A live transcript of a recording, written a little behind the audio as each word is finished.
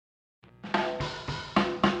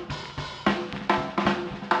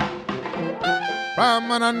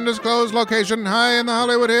From an undisclosed location high in the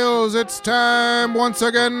Hollywood Hills, it's time once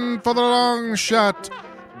again for the long shot.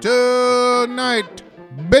 Tonight,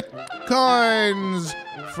 Bitcoins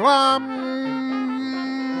from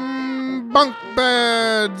bunk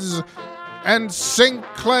beds and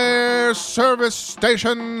Sinclair service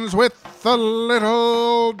stations with the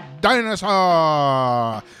little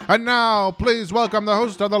dinosaur. And now, please welcome the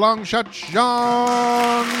host of the long shot,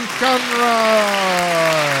 Sean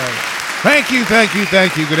Conroy. Thank you.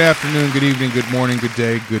 Good afternoon, good evening, good morning, good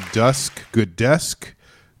day, good dusk, good desk,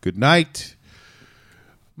 good night.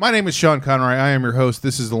 My name is Sean Conroy. I am your host.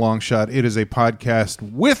 This is The Long Shot. It is a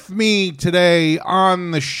podcast. With me today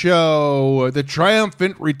on the show, the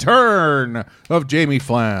triumphant return of Jamie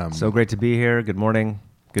Flam. So great to be here. Good morning,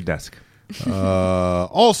 good desk.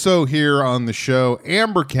 Also here on the show,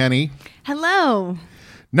 Amber Kenny. Hello.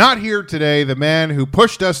 Not here today, the man who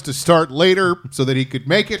pushed us to start later so that he could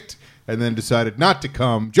make it and then decided not to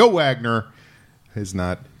come. Joe Wagner has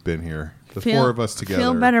not been here. The four of us together.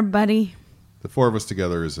 Feel better, buddy. The four of us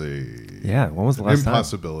together is when was the last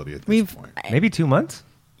impossibility at this point. Maybe 2 months?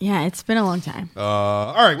 Yeah, it's been a long time.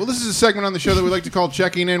 All right. Well, this is a segment on the show that we like to call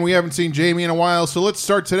Checking In. We haven't seen Jamie in a while, so let's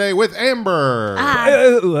start today with Amber.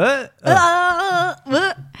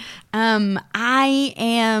 I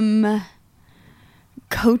am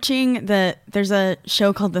coaching there's a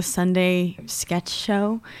show called the Sunday Sketch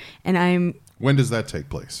Show, and When does that take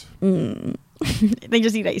place? they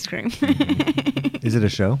just eat ice cream. Is it a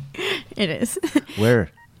show? It is.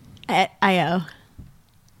 Where? At I.O.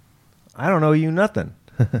 I don't know you nothing.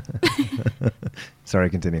 Sorry,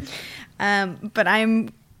 continue. But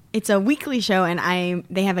it's a weekly show, and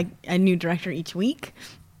they have a new director each week.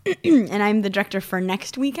 And I'm the director for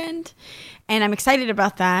next weekend, and I'm excited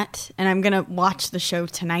about that. And I'm gonna watch the show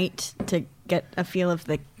tonight to get a feel of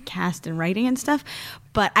the cast and writing and stuff.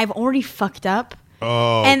 But I've already fucked up.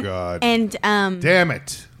 Oh, God! And damn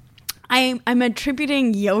it! I'm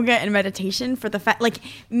attributing yoga and meditation for the fact, like,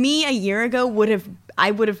 me a year ago I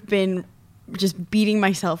would have been just beating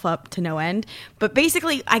myself up to no end. But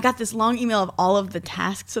basically, I got this long email of all of the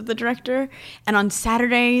tasks of the director, and on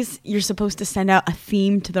Saturdays, you're supposed to send out a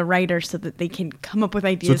theme to the writer so that they can come up with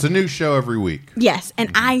ideas. So it's a new show every week. Yes,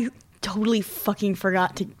 and I totally fucking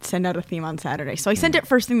forgot to send out a theme on Saturday. So I sent it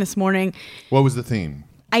first thing this morning. What was the theme?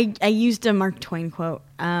 I used a Mark Twain quote.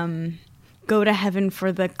 Go to heaven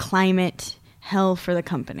for the climate, hell for the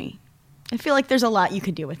company. I feel like there's a lot you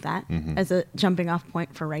could do with that as a jumping off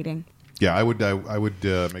point for writing. Yeah, I would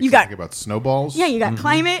make something about snowballs. Yeah, you got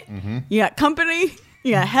climate, you got company,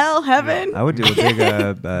 you got hell, heaven. Yeah. I would do a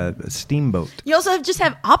big steamboat. You also just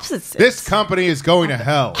have opposites. This company is going to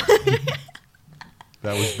hell.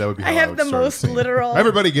 That would be how I have the most literal.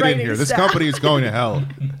 Everybody get in here. Style. This company is going to hell.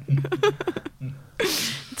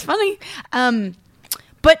 It's funny.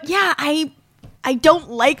 But yeah, I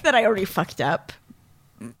don't like that I already fucked up.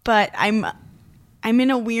 But I'm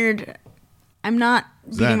in a weird. I'm not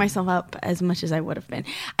beating myself up as much as I would have been.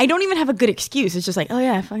 I don't even have a good excuse. It's just like, oh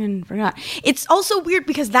yeah, I fucking forgot. It's also weird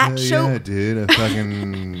because that show. Yeah, dude, I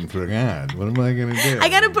fucking forgot. What am I gonna do? I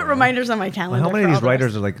gotta put reminders on my calendar. How many of these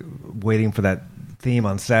writers are like waiting for that theme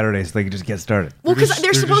on Saturday so they can just get started? Well, because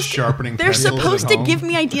they're supposed to home. give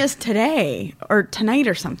me ideas today or tonight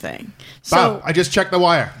or something. So Bob, I just checked the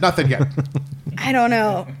wire. Nothing yet. I don't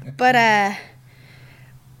know, but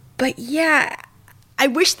yeah. I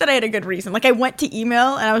wish that I had a good reason. Like, I went to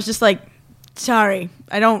email and I was just like, sorry,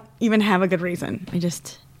 I don't even have a good reason. But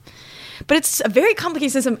it's a very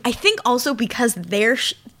complicated system. I think also because the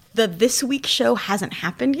This Week show hasn't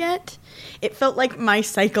happened yet, it felt like my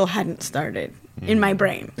cycle hadn't started in my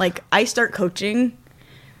brain. Like, I start coaching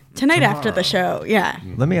tonight after the show. Yeah.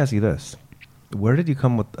 Let me ask you this. Where did you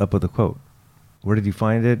come up with the quote? Where did you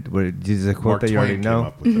find it? Is it a quote Mark that you already Twain know? came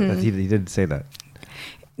up with it. He did say that.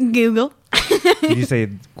 Google. Did you say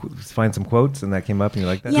find some quotes and that came up and you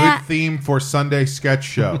like that? Yeah. Good theme for Sunday sketch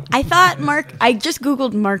show. I thought I just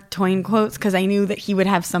Googled Mark Twain quotes because I knew that he would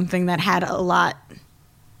have something that had a lot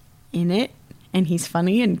in it, and he's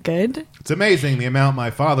funny and good. It's amazing the amount my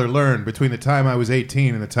father learned between the time I was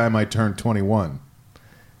 18 and the time I turned 21.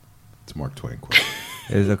 It's a Mark Twain quote.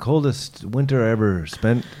 The coldest winter I ever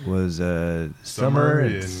spent was summer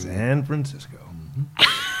in San Francisco.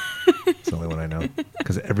 It's the only one I know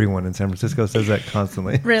because everyone in San Francisco says that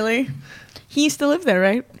constantly. Really? He used to live there,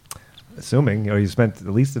 right? Assuming, you spent at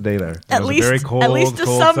least a day there. At it was least, a very cold, at least a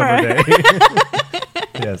cold summer day.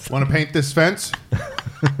 Yes. Want to paint this fence?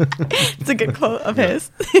 It's a good quote of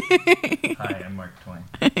his. Hi, I'm Mark Twain.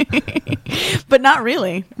 But not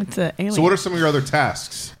really. It's an alien. So what are some of your other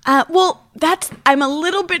tasks? Well, I'm a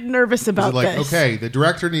little bit nervous Is about it like, this. okay, the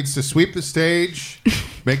director needs to sweep the stage,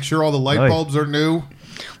 make sure all the light Right. bulbs are new.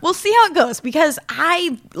 We'll see how it goes because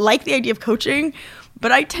I like the idea of coaching,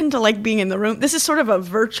 but I tend to like being in the room. This is sort of a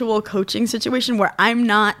virtual coaching situation where I'm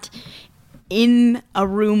not in a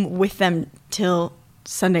room with them till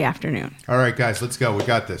Sunday afternoon. All right, guys, let's go. We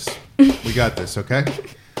got this. We got this, okay?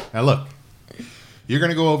 Now, look, you're going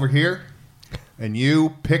to go over here, and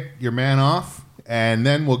you pick your man off, and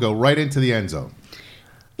then we'll go right into the end zone.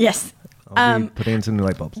 Yes. I'll be putting in some new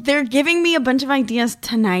light bulbs. They're giving me a bunch of ideas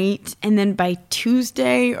tonight, and then by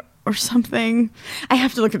Tuesday or something, I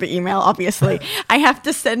have to look at the email, obviously. I have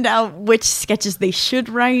to send out which sketches they should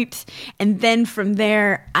write, and then from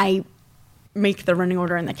there, I make the running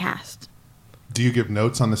order in the cast. Do you give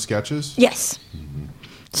notes on the sketches? Yes.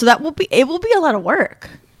 So it will be a lot of work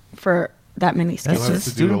for that many That's have sketches.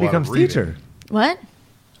 just to do a student lot of becomes reading. teacher. What?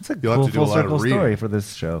 That's a You'll have cool to do a full lot of circle reading. story for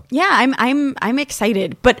this show. Yeah, I'm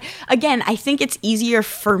excited. But again, I think it's easier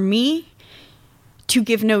for me to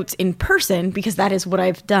give notes in person because that is what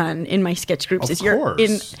I've done in my sketch groups. Of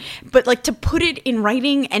course. But like to put it in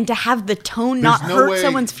writing and to have the tone not There's no hurt way-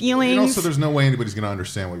 someone's feelings. And also, there's no way anybody's going to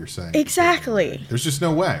understand what you're saying. Exactly. There's just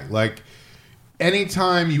no way. Like,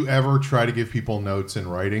 anytime you ever try to give people notes in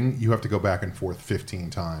writing, you have to go back and forth 15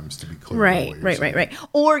 times to be clear. about what you're saying. Right.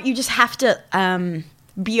 Or you just have to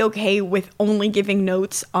be okay with only giving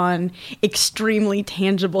notes on extremely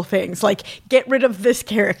tangible things, like get rid of this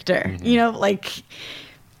character. Mm-hmm. You know, like.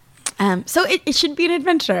 So it should be an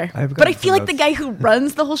adventure. I've But I gotten feel some like the notes. guy who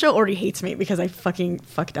runs the whole show already hates me because I fucking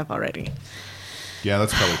fucked up already. Yeah,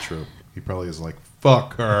 that's probably true. He probably is like,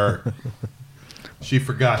 fuck her. She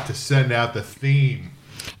forgot to send out the theme.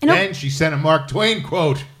 And Then she sent a Mark Twain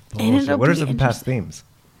quote. And Bullshit. it'll What are be some past themes?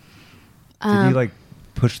 Did you like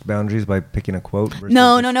push the boundaries by picking a quote? versus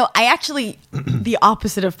No. just- I actually, the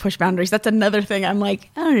opposite of push boundaries. That's another thing. I'm like,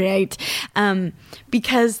 all right.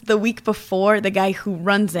 Because the week before, the guy who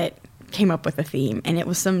runs it came up with a theme, and it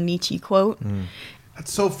was some Nietzsche quote.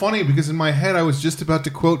 That's so funny because in my head I was just about to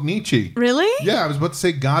quote Nietzsche. Really? Yeah, I was about to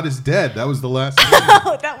say God is dead. That was the last thing.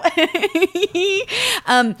 Oh, that was.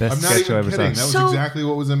 Best I'm not sketch show I even ever kidding. saw. That was So- exactly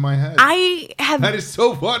what was in my head. I have. That is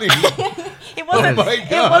so funny. It wasn't. Oh my It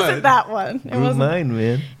God. wasn't that one. It Move wasn't. mine,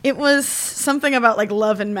 man. It was something about like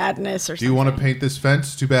love and madness or Do you something. want to paint this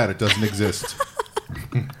fence? Too bad it doesn't exist.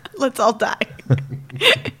 Let's all die.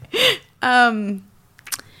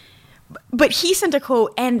 But he sent a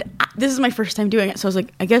quote, and this is my first time doing it, so I was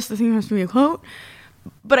like, I guess the theme has to be a quote.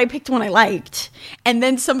 But I picked one I liked. And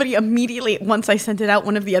then somebody immediately, once I sent it out,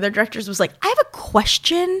 one of the other directors was like, I have a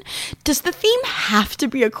question. Does the theme have to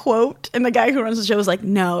be a quote? And the guy who runs the show was like,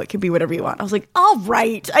 no, it can be whatever you want. I was like, all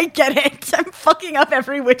right, I get it. I'm fucking up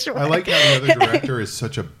every which way. I like how the other director is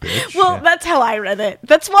such a bitch. Well, that's how I read it.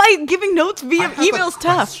 That's why giving notes via I have email's a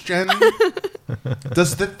tough. question.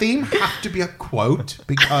 Does the theme have to be a quote?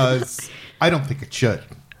 Because I don't think it should.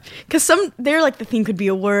 Because they're like, the theme could be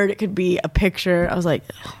a word, it could be a picture. I was like,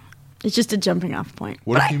 ugh, it's just a jumping off point.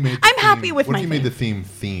 What But if you made? I'm happy with what my if you made theme. the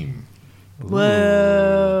theme?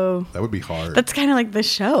 Whoa. That would be hard. That's kind of like the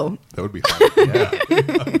show. That would be hard.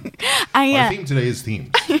 Yeah. Our theme today is themes.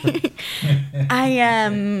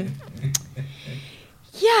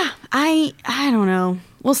 I don't know.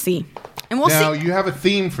 We'll see. And we'll Now see. you have a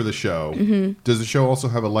theme for the show. Mm-hmm. Does the show also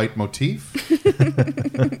have a leitmotif?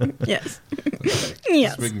 Yes. Just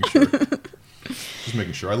Yes. making sure. Just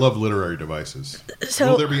making sure. I love literary devices.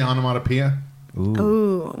 So- Will there be ononomatopoeia?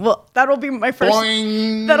 Ooh. Well, that'll be my first.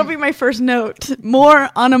 Boing! That'll be my first note. More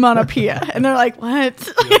onomatopoeia. And they're like, what?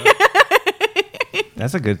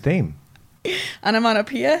 That's a good theme.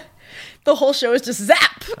 Onomatopoeia? The whole show is just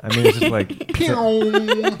zap. I mean, it's just like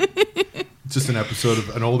It's just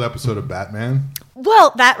an old episode of Batman.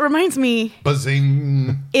 Well, that reminds me,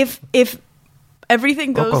 Buzzing. if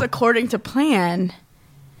everything goes Oh. according to plan,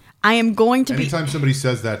 I am going to be. Anytime somebody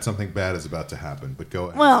says that, something bad is about to happen. But go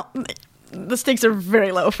ahead. Well, the stakes are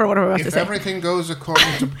very low for what I'm about to If say. everything goes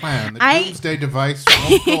according to plan, the I- doomsday device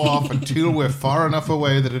won't go off until we're far enough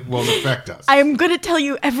away that it won't affect us. I am going to tell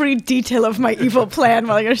you every detail of my evil plan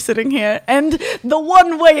while you're sitting here, and the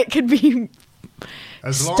one way it could be.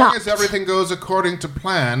 As long stopped. as everything goes according to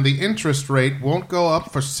plan, the interest rate won't go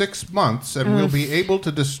up for 6 months, and we'll be able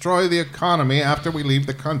to destroy the economy after we leave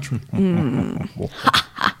the country.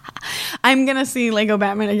 I'm going to see Lego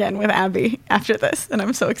Batman again with Abby after this, and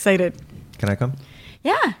I'm so excited. Can I come?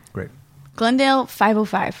 Yeah. Great. Glendale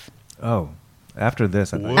 505. Oh, After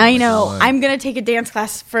this, I know. I'm going to take a dance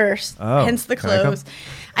class first, hence the can I come? clothes.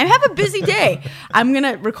 I have a busy day. I'm going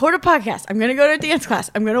to record a podcast. I'm going to go to a dance class.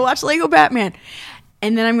 I'm going to watch Lego Batman.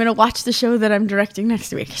 And then I'm going to watch the show that I'm directing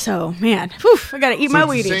next week. So, man, I got to eat my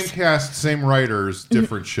Wheaties. Same cast, same writers,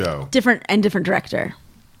 different show. Different director.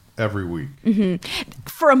 Every week.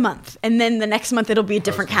 For a month. And then the next month it'll be a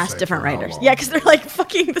different cast, different for how writers. long? Yeah, because they're like,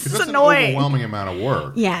 fucking, this is That's annoying. an overwhelming amount of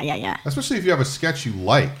work. Yeah. Especially if you have a sketch you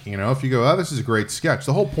like. You know, if you go, this is a great sketch.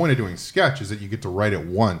 The whole point of doing sketch is that you get to write it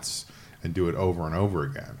once and do it over and over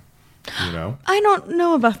again. You know? I don't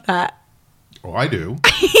know about that. Oh, I do.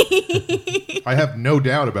 I have no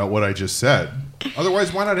doubt about what I just said.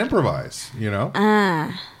 Otherwise, why not improvise? You know?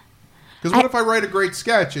 Because what if I write a great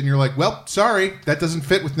sketch and you're like, well, sorry, that doesn't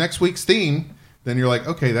fit with next week's theme. Then you're like,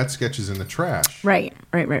 okay, that sketch is in the trash. Right.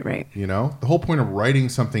 You know? The whole point of writing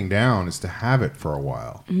something down is to have it for a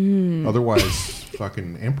while. Otherwise,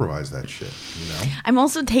 fucking improvise that shit, you know? I'm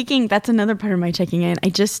also that's another part of my checking in. I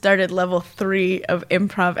just started level 3 of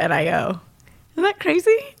improv at IO. Isn't that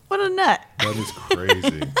crazy? What a nut. That is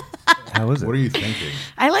crazy. How is it? What are you thinking?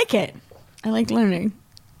 I like it. I like learning.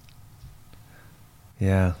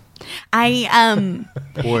 Yeah.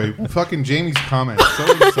 Boy, fucking Jamie's comment is so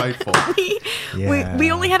insightful.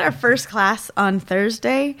 We only had our first class on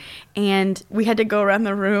Thursday, and we had to go around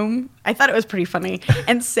the room. I thought it was pretty funny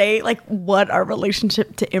and say like what our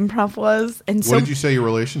relationship to improv was. And so, what did you say your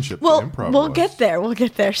relationship to improv was? We'll get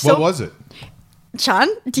there. So, what was it? Sean,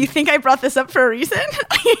 do you think I brought this up for a reason?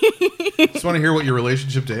 Just want to hear what your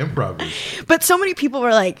relationship to improv is. But so many people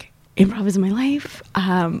were like, improv is my life.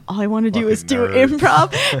 All I want to do is do nerds.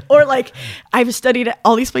 improv. Or like, I've studied at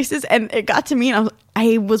all these places, and it got to me, and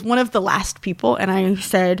I was one of the last people, and I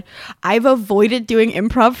said, I've avoided doing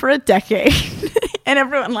improv for a decade. And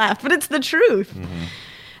everyone laughed, but it's the truth.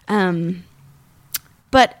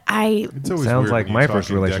 But It's always Sounds weird like when my you're first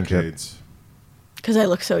talking relationship. decades. because I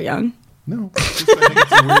look so young. No, I think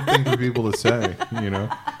it's a weird thing for people to say, you know.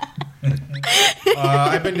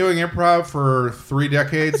 I've been doing improv for 3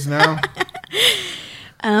 decades now.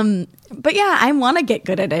 But yeah, I want to get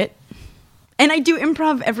good at it. And I do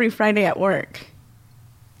improv every Friday at work.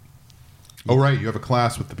 Oh, right. You have a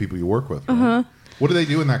class with the people you work with. Right? What do they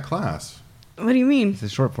do in that class? What do you mean? It's the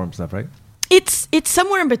short form stuff, right? It's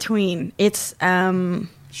somewhere in between. It's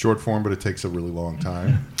Short form, but it takes a really long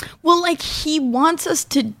time. well, like he wants us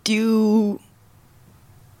to do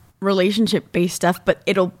relationship-based stuff, but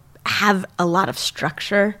it'll have a lot of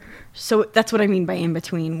structure. So that's what I mean by in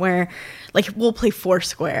between, where like we'll play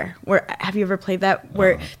Foursquare. Where have you ever played that?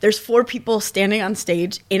 Where there's 4 people standing on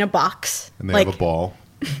stage in a box, And they like, have a ball.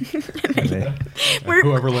 We're,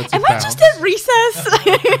 Whoever lets am it I just at recess?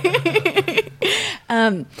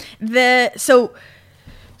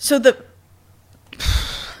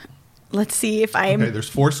 Let's see if I'm. Okay, there's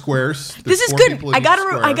 4 squares. This There's is 4 good. people in I each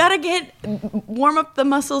gotta square. warm up the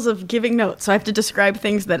muscles of giving notes. So I have to describe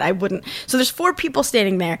things that I wouldn't. So there's 4 people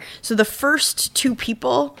standing there. So the first 2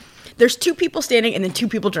 people, there's 2 people standing and then 2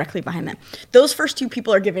 people directly behind them. Those first 2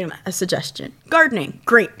 people are giving a suggestion. Gardening,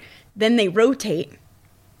 great. Then they rotate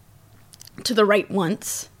to the right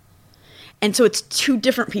once, and so it's 2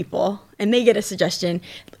 different people, and they get a suggestion,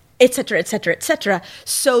 etc., etc., etc.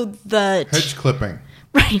 So the Hedge clipping.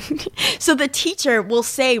 right. So the teacher will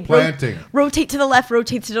say, Planting. rotate to the left,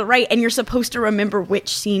 rotate to the right, and you're supposed to remember which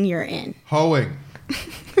scene you're in. Hoeing.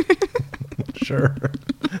 Sure.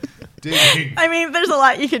 Digging. I mean, there's a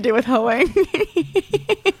lot you could do with hoeing.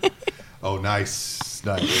 Oh, nice.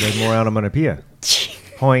 Nice. There's more onomatopoeia.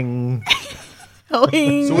 Hoing.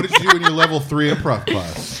 Hoeing. So what did you do in your level 3 improv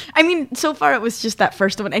class? I mean, so far it was just that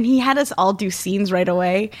first one, and he had us all do scenes right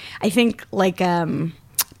away. I think like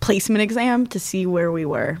placement exam to see where we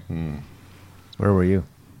were. Where were you?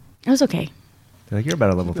 It was okay. Like you're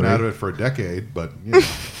about a level Been 3. out of it for a decade, but you know,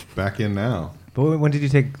 back in now. But when did you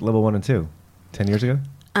take level 1 and 2? 10 years ago?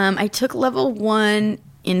 I took level 1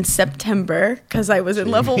 in September because I was in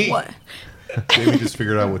level 1. Jamie just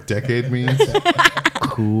figured out what decade means.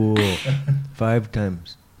 Cool. 5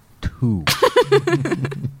 times 2.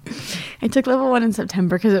 I took level 1 in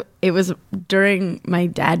September because it was during my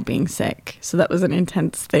dad being sick. So that was an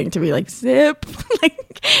intense thing to be like, zip,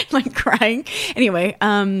 like crying. Anyway,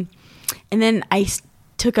 and then I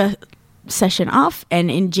took a session off. And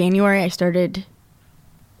in January, I started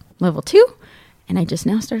level 2. And I just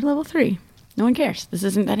now started level 3. No one cares. This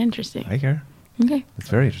isn't that interesting. I care. Okay. It's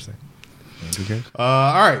very interesting. Who cares? All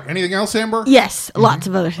right. Anything else, Amber? Yes, lots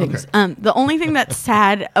of other things. Okay. The only thing that's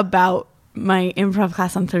sad about my improv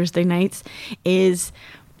class on Thursday nights is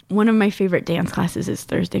one of my favorite dance classes is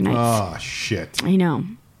Thursday nights. Oh, shit. I know.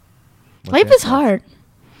 What Life dance is hard.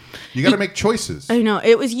 You got to make choices. I know.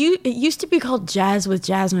 It used to be called Jazz with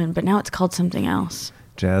Jasmine, but now it's called something else.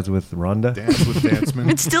 Jazz with Rhonda. Dance with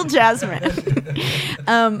Danceman. It's still Jasmine.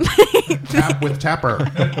 Tap with Tapper.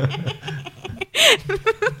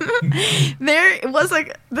 There was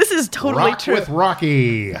this is totally Rock true. with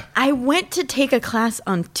Rocky. I went to take a class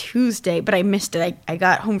on Tuesday, but I missed it. I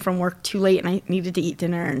got home from work too late and I needed to eat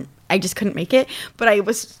dinner and I just couldn't make it. But I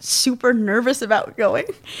was super nervous about going.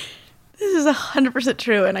 This is 100%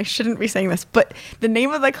 true and I shouldn't be saying this, but the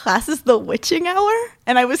name of the class is The Witching Hour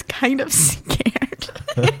and I was kind of scared.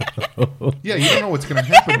 Yeah, you don't know what's going to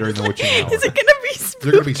happen during the witching hour. Is it going to be spooky? Is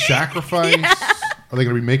there going to be sacrifice? Yeah. Are they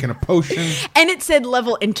going to be making a potion? And it said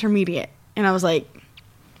level intermediate. And I was like,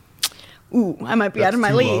 ooh, I might be That's out of my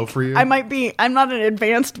too league. low for you? I'm not an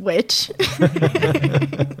advanced witch.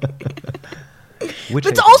 Which But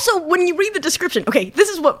it's also, when you read the description, okay, this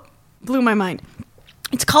is what blew my mind.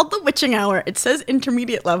 It's called The Witching Hour. It says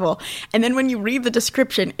intermediate level. And then when you read the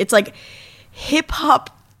description, it's like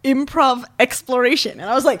hip-hop improv exploration. And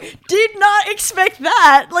I was like, did not expect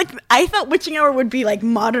that. Like, I thought Witching Hour would be like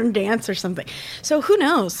modern dance or something. So who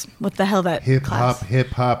knows what the hell that class. Hip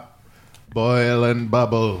hop, boil and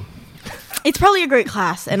bubble. It's probably a great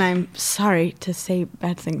class, and I'm sorry to say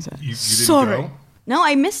bad things. You didn't sorry. go? No,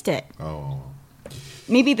 I missed it. Oh.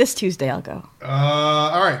 Maybe this Tuesday I'll go.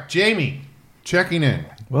 All right, Jamie, checking in.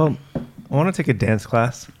 Well, I want to take a dance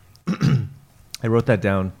class. I wrote that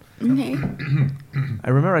down. Okay. I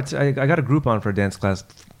remember I got a Groupon for a dance class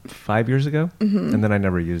 5 years ago, and then I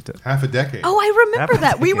never used it. Half a decade. Oh, I remember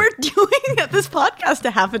that. We were doing this podcast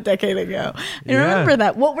a half a decade ago. I remember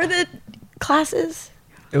that. What were the classes?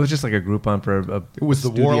 It was just like a Groupon for a It was the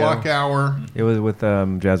studio. Warlock Hour. It was with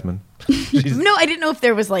Jasmine. No, I didn't know if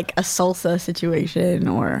there was like a salsa situation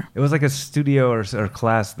or It was like a studio or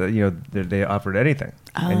class that they offered anything,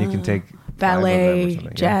 and you can take 5 of them or ballet,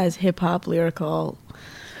 something. jazz, hip hop, lyrical,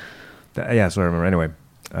 Yeah, so I remember. Anyway,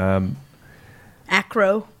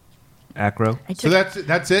 acro. acro. So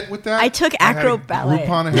that's it with that? I took had acro a ballet.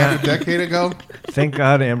 Groupon half a decade ago. Thank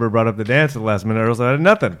God Amber brought up the dance at the last minute, or else I had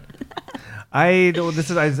nothing. I've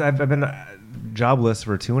been jobless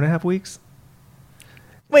for 2.5 weeks.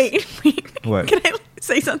 Wait. What? Can I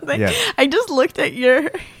say something? Yeah. I just looked at your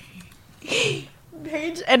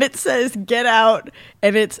page and it says "Get Out"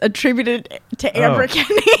 and it's attributed to Amber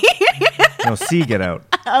Kenny. No, get out.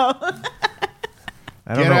 Oh.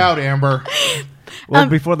 I don't Get know. out, Amber. Well,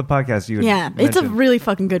 before the podcast, you had Yeah, it's a mentioned- really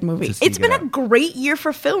fucking good movie. to see It's been Get a Out. great year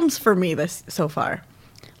for films for me this so far.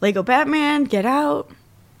 Lego Batman, Get Out.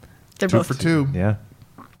 They're 2 both for 2. Yeah.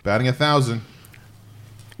 Batting 1,000.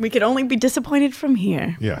 We could only be disappointed from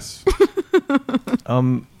here. Yes.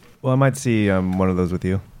 Well, I might see one of those with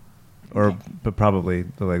you, but probably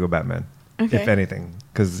the Lego Batman, Okay. if anything,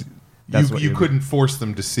 because that's what you couldn't force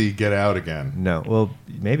them to see Get Out again. No, well,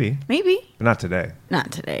 maybe, Maybe. but not today.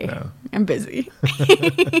 Not today. No. I'm busy.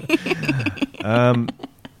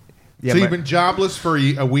 Yeah, So you've been jobless for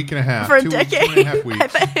a week and a half. For a 2 decade. 2.5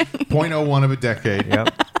 weeks. 0.01 of a decade.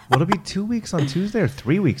 Yep. Will it be 2 weeks on Tuesday or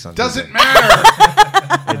 3 weeks on Doesn't Tuesday?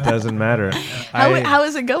 matter. It doesn't matter. How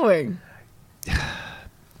is it going?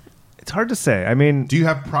 It's hard to say. I mean, Do you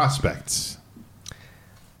have prospects?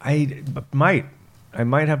 I might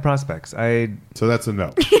have prospects. So that's a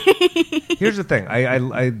no. Here's the thing.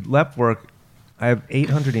 I left work. I have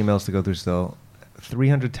 800 emails to go through still,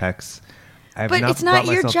 300 texts. I have But it's not brought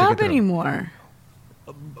your myself to get job through them. anymore.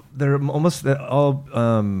 They're almost all.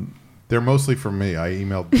 They're mostly from me. I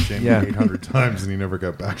emailed Jamie Yeah. 800 times and he never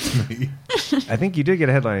got back to me. I think you did get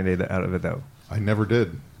a headline day out of it though. I never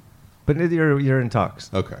did. But you're in talks,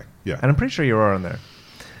 Okay. Yeah. and I'm pretty sure you are on there.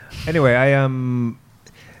 Anyway, I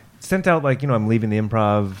sent out I'm leaving the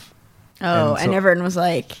improv. Oh, so and everyone was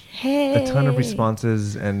like, hey. a ton of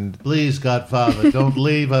responses, and Please, Godfather, don't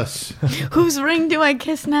leave us. Whose ring do I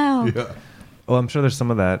kiss now? Yeah. well, I'm sure there's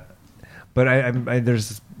some of that. But I No, haven't but been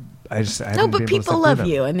able to people sit through love them.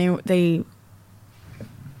 you, and they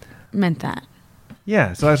meant that.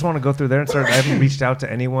 Yeah, so I just want to go through there and start. I haven't reached out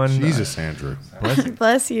to anyone. Jesus, Andrew.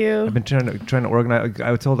 Bless you. I've been trying to organize.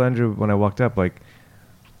 I told Andrew when I walked up, I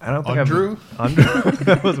don't think Andrew? Andrew.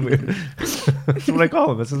 That was weird. That's what I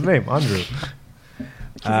call him. That's his name, Andrew.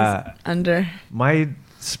 Under. My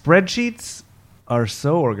spreadsheets are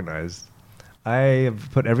so organized. I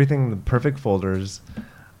have put everything in the perfect folders.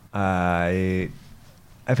 I've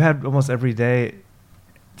had almost every day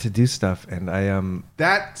to do stuff, and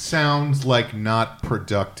That sounds like not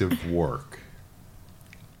productive work.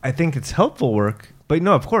 I think it's helpful work. But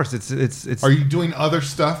no, of course, it's. Are you doing other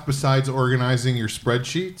stuff besides organizing your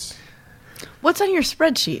spreadsheets? What's on your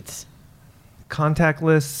spreadsheets? contact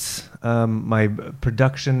lists, my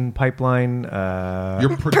production pipeline.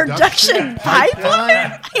 Your Production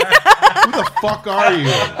pipeline? Who the fuck are you?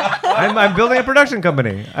 I'm building a production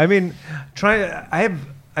company. I mean,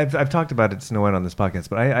 I've talked about it Snow White on this podcast,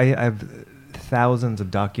 but I have thousands of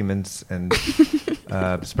documents and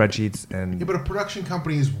spreadsheets and Yeah, but a production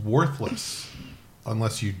company is worthless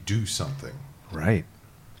unless you do something. right.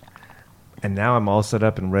 And now I'm all set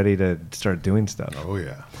up and ready to start doing stuff. Oh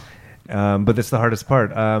yeah. But that's the hardest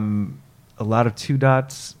part. A lot of two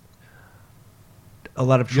dots. A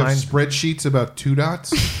lot of You have trying. spreadsheets about 2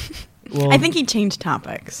 dots? Well, I think he changed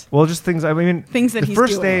topics. well, just things. I mean, Things that the he's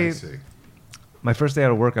first doing. I day, see. my first day out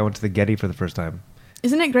of work, I went to the Getty for the first time.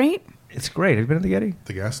 Isn't it great? It's great. Have you been to the Getty?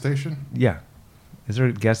 The gas station? Yeah. Is there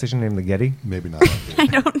a gas station named the Getty? Maybe not. I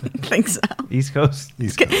don't think so. East Coast.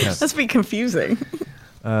 East Coast. Yes. Must be confusing.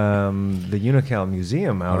 The Unical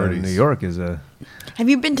Museum out in Marty's. New York is a Have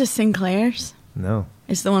you been to Sinclair's? no.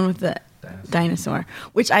 It's the one with the dinosaur,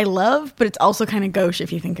 which I love, but it's also kind of gauche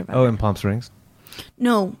if you think about Oh, it. in Palm Springs.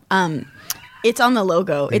 No, it's on the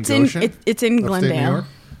logo. In It's in Goshen? it's in Upstate New Glendale. York?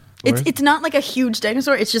 Where? It's not like a huge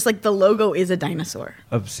dinosaur. It's just like the logo is a dinosaur.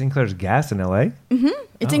 Of Sinclair's Gas in L.A.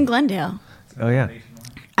 It's in Glendale. Oh yeah.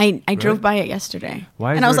 I drove by it yesterday.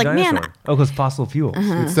 Why is and there I was a like, dinosaur? man, Oh, because fossil fuels.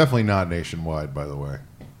 It's definitely not nationwide, by the way.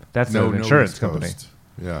 That's No an insurance East company. Coast.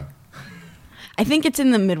 Yeah. I think it's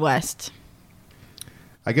in the Midwest.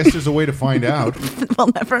 I guess there's a way to find out.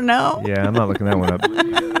 We'll never know. Yeah, I'm not looking that one up.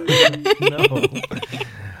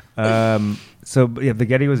 No. So yeah, the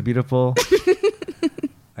Getty was beautiful.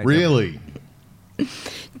 I Really?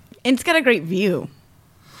 And it's got a great view.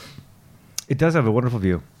 It does have a wonderful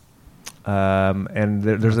view. And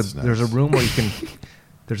there's That's there's a nice. room where you can.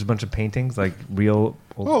 There's a bunch of paintings, like real.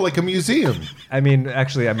 Oh, like a museum. I mean,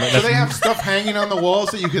 actually, Do they have stuff hanging on the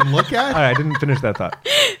walls that you can look All at? right, I didn't finish that thought.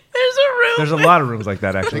 There's a room. There's a lot of rooms like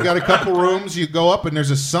that, They actually. got a couple rooms. You go up, and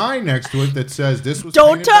there's a sign next to it that says, "This was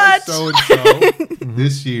Don't painted by touch!" so and so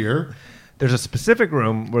this year." There's a specific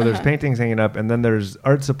room where there's paintings hanging up, and then there's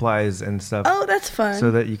art supplies and stuff, Oh, that's fun. so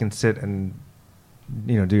that you can sit and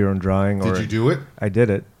do your own drawing. Did you do it? I did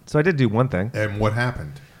it. So I did do one thing. And what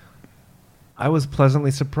happened? I was pleasantly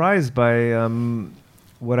surprised by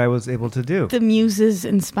what I was able to do. The muses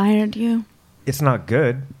inspired you. It's not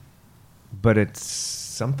good, but it's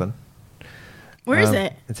something. Where is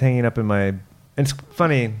it? It's hanging up in my. It's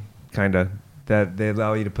funny, kind of, that they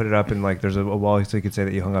allow you to put it up in there's a wall so you could say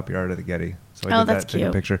that you hung up your art at the Getty. So I Oh, did that's that, take a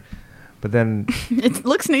cute. picture. But then It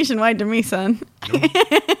looks nationwide to me, son.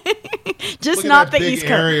 Just Look at not that the big East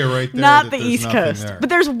Coast. area right there Not that the there's East nothing Coast. there. But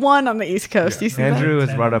there's one on the East Coast. Yeah. You see Andrew that?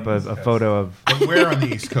 has brought up a photo of. But where on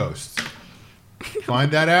the East Coast?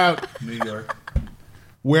 Find that out. New York,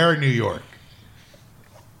 Where in New York?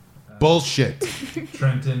 Bullshit.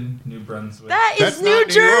 Trenton, New Brunswick. That That's is not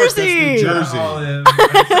New New York, that's New Jersey. Jersey. Olive.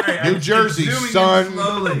 I'm sorry, New I'm Jersey, zooming in son.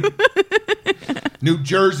 Slowly. New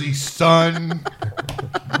Jersey, son.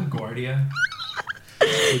 LaGuardia.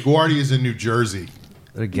 LaGuardia is in New Jersey.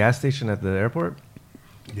 A gas station at the airport?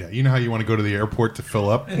 Yeah, you know how you want to go to the airport to fill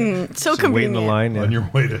up So Just wait in convenient. the line. on Yeah.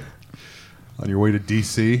 your way to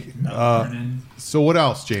DC. Vernon. So what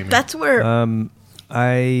else, Jamie? That's where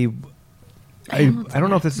I don't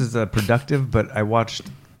know if this is productive, but I watched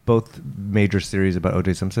both major series about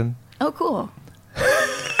O.J. Simpson. Oh, cool.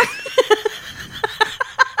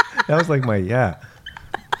 That was like my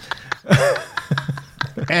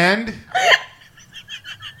and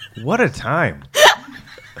What a time!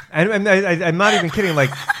 I'm not even kidding.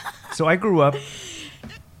 Like, so I grew up.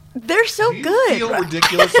 They're so do you good. feel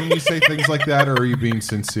ridiculous when you say things like that, or are you being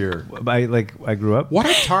sincere? I grew up. What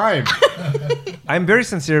a time! I'm very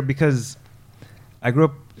sincere because I grew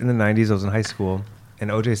up in the '90s. I was in high school,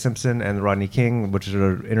 and O.J. Simpson and Rodney King, which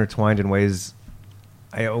are intertwined in ways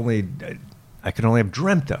I could only have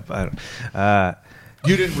dreamt of.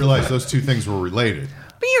 You didn't realize those two things were related.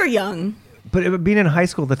 But you're young. But being in high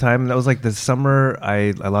school at the time, that was like the summer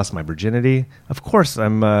I lost my virginity. Of course,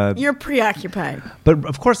 You're preoccupied. But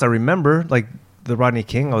of course, I remember like the Rodney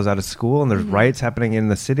King. I was out of school, and there's riots happening in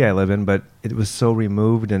the city I live in. But it was so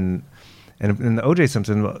removed, and the O.J.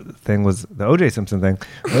 Simpson thing was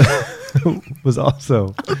was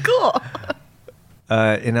also Cool.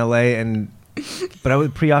 in L.A. But I was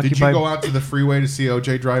preoccupied. Did you go out to the freeway to see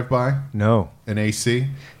OJ drive by? No, An AC?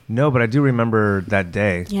 no. But I do remember that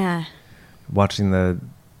day Yeah. watching and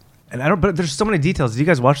I don't. But there's so many details. Did you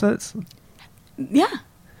guys watch that? Yeah.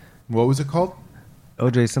 What was it called?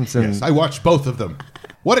 O.J. Simpson. Yes, I watched both of them.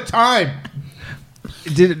 What a time!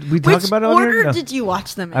 Did we talk Which about it on order here? No. did you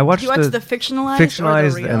watch them in? I watched did you watch the the fictionalized or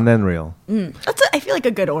the real? and then real. That's I feel like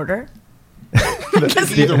a good order.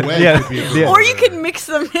 Either way, Yeah, it could be a yeah. girl. Or you can mix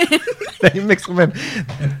them in. You mix them in.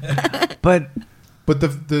 But But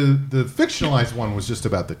the fictionalized one was just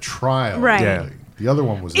about the trial. Right. Yeah. really. The other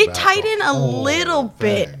one was It about tied the in a whole little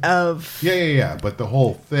bit thing. of Yeah. But the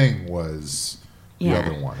whole thing was the Yeah.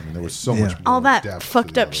 other one. I mean, there was so Yeah. much more all that depth to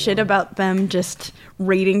fucked the up other shit one. about them just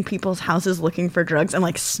raiding people's houses looking for drugs and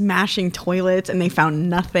like smashing toilets and they found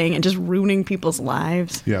nothing and just ruining people's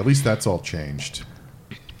lives. Yeah, at least that's all changed.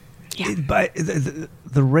 Yeah. but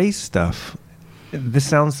the race stuff. This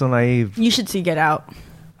sounds so naive. You should see Get Out.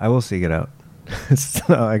 I will see it out. So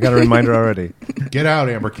I got a reminder already. Get out,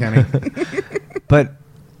 Amber Kenny. But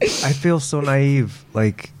I feel so naive.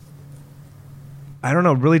 Like, I don't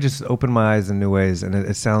know, really just opened my eyes in new ways. And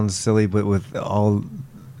it sounds silly, but with all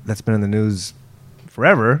that's been in the news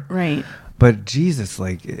forever. Right. But Jesus,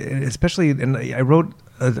 like, especially, and I wrote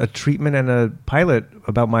a treatment and a pilot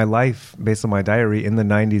about my life based on my diary in the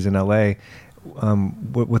 90s in LA,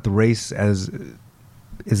 with the race as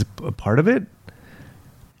is a part of it.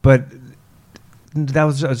 But that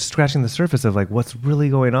was just scratching the surface of like what's really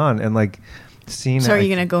going on, and like seeing. So are like, you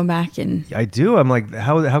going to go back and I do. I'm like,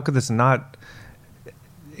 how could this not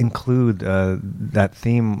include that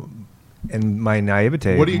theme in my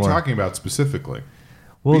naivete? What are you more? talking about specifically?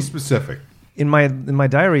 Well, Be specific. in my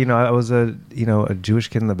diary, I was a Jewish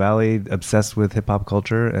kid in the Valley, obsessed with hip hop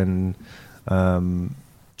culture, and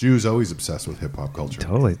Jews always obsessed with hip hop culture.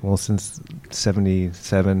 totally. Well, since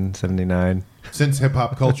 77, 79. Since hip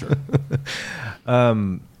hop culture.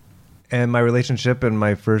 And my relationship and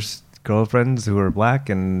my first girlfriends who were black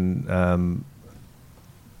and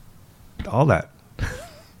all that.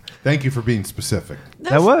 Thank you for being specific.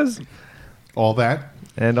 That was. All that.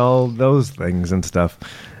 And all those things and stuff.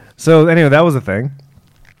 So anyway, that was a thing.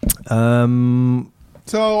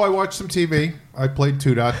 So I watched some TV. I played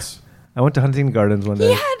Two Dots. I went to Huntington Gardens one day.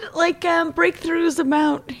 he had like breakthroughs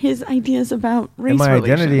about his ideas about race And my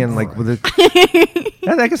relations. identity and like with it.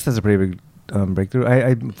 I guess that's a pretty big breakthrough.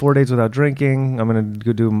 I 4 days without drinking. I'm gonna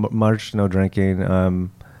go do March no drinking.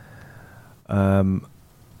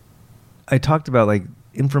 I talked about like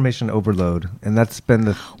information overload, and that's been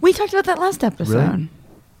the. We talked about that last episode. Really?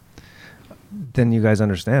 Then you guys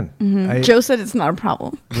understand. Joe said it's not a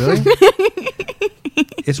problem. Really?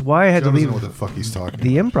 It's why I had Joe to doesn't know leave what the fuck he's talking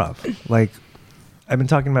the about. improv. Like, I've been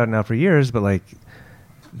talking about it now for years, but like,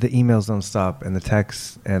 the emails don't stop, and the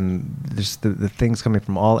texts, and just the things coming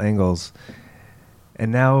from all angles.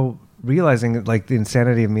 And now realizing like the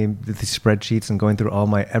insanity of me with these spreadsheets and going through all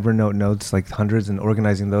my Evernote notes, like hundreds, and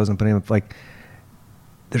organizing those and putting them like.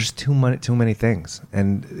 There's too many things,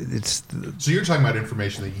 and it's. So you're talking about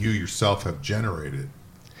information that you yourself have generated.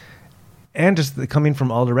 And just coming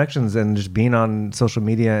from all directions, and just being on social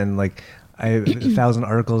media, and like I have 1,000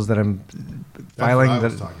 articles that I'm filing. That's what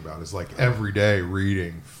I was talking about. Is like every day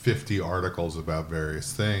reading 50 articles about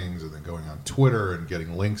various things, and then going on Twitter and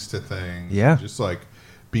getting links to things. Yeah. And just like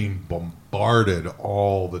being bombarded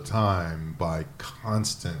all the time by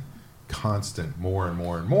constant, more and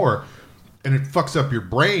more and more. And it fucks up your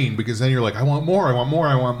brain because then you're like, I want more, I want more,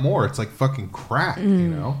 I want more. It's like fucking crack, you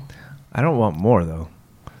know? I don't want more though.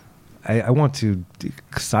 I want to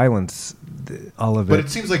silence all of it. But it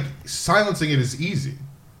seems like silencing it is easy.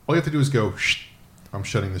 All you have to do is go, shh, I'm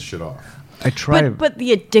shutting this shit off. I try. But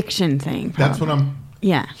the addiction thing. That's what probably. I'm...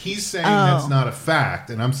 Yeah. He's saying that's not a fact,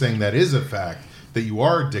 and I'm saying that is a fact, that you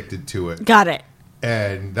are addicted to it. Got it.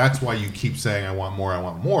 And that's why you keep saying, I want more,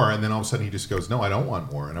 and then all of a sudden he just goes, no, I don't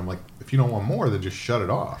want more. And I'm like, if you don't want more, then just shut it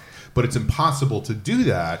off. But it's impossible to do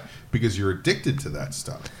that because you're addicted to that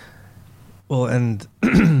stuff. Well, and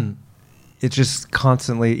it's just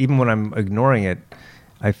constantly, even when I'm ignoring it,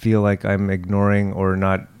 I feel like I'm ignoring or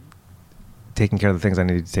not taking care of the things I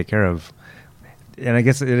need to take care of. And I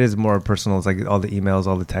guess it is more personal. It's like all the emails,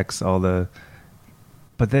 all the texts,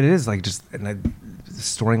 but that is like just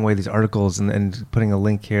storing away these articles and putting a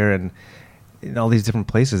link here and in all these different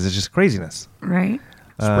places. It's just craziness. Right.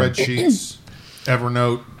 Spreadsheets,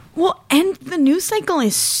 Evernote. Well, and the news cycle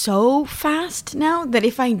is so fast now that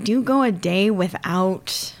if I do go a day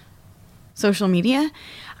without social media,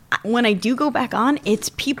 when I do go back on, it's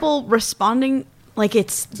people responding like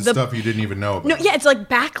it's The stuff you didn't even know about. No, yeah, it's like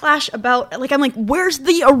backlash about like I'm like, where's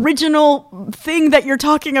the original thing that you're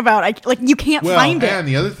talking about? You can't find it. And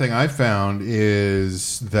the other thing I found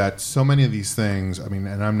is that so many of these things, I mean,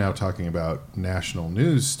 and I'm now talking about national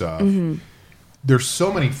news stuff. There's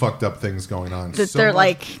so many fucked up things going on. That so they're, much.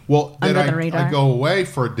 like, well, then under the radar. I go away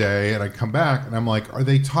for a day and I come back and I'm like, are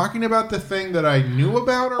they talking about the thing that I knew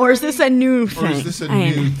about already? Or is this a new Or thing? is this a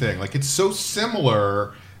new thing? Like, it's so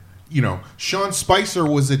similar Sean Spicer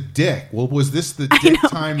was a dick. Well, was this the dick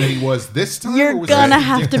time that he was this time? You're or was gonna this the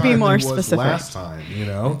have dick to be time more that he was specific. Last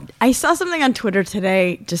time, I saw something on Twitter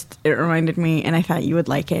today. Just it reminded me, and I thought you would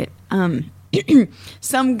like it.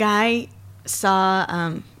 Some guy saw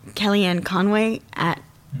Kellyanne Conway at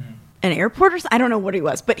an airport, or I don't know what he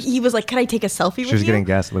was, but he was like, "Could I take a selfie with you?" She was getting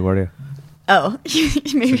gas at LaGuardia. Oh,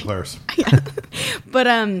 maybe. Sinclair's. Yeah. But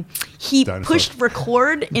he Dinosaur. pushed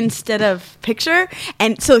record instead of picture,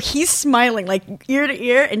 and so he's smiling like ear to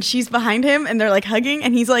ear, and she's behind him, and they're like hugging,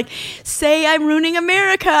 and he's like, "Say I'm ruining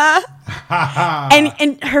America,"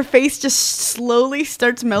 and her face just slowly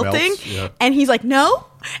starts melting, Melts, yeah. and he's like, "No."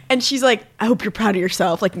 And she's like, "I hope you're proud of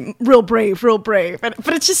yourself. Like, real brave, real brave." But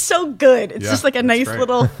it's just so good. It's Yeah, just like a that's nice great.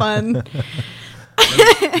 little fun.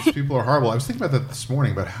 These people are horrible. I was thinking about that this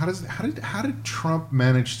morning. But how did Trump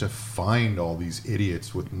manage to find all these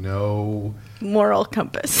idiots with no moral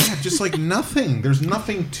compass. just like nothing? There's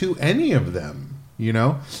nothing to any of them.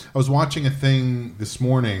 I was watching a thing this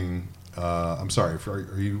morning. I'm sorry.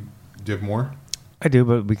 Do you have more? I do,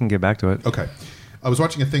 but we can get back to it. Okay. I was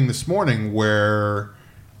watching a thing this morning where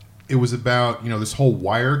it was about, this whole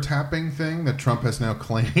wiretapping thing that Trump has now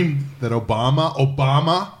claimed that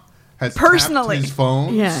Obama has Personally. tapped his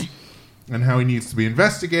phones. Yeah. And how he needs to be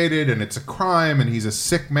investigated and it's a crime and he's a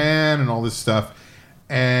sick man and all this stuff.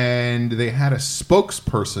 And they had a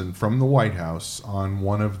spokesperson from the White House on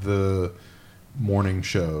one of the morning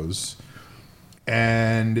shows.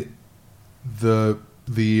 And the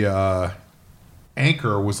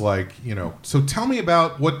anchor was like, so tell me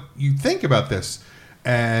about what you think about this.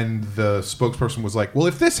 And the spokesperson was like, well,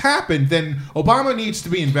 if this happened, then Obama needs to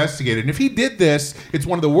be investigated. And if he did this, it's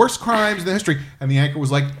one of the worst crimes in the history. And the anchor was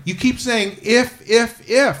like, you keep saying if.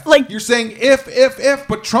 Like- you're saying if.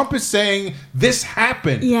 But Trump is saying this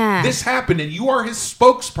happened. Yeah. This happened. And you are his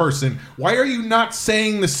spokesperson. Why are you not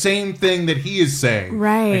saying the same thing that he is saying?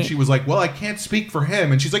 Right. And she was like, well, I can't speak for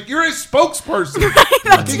him. And she's like, you're his spokesperson.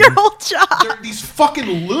 That's your whole job. They're these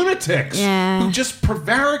fucking lunatics Yeah. who just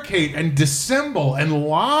prevaricate and dissemble and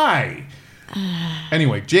lie.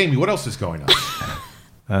 Anyway, Jamie, what else is going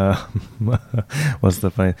on? What's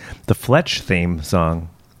the Fletch theme song?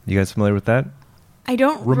 You guys familiar with that? I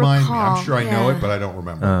don't Remind recall. me. I'm sure I know Yeah. it, but I don't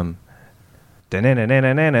remember. No,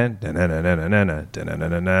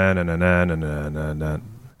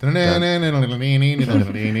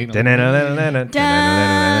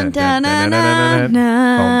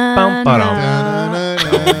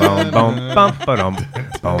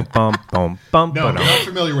 I'm not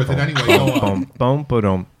familiar with it anyway. Go on.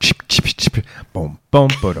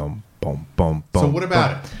 So what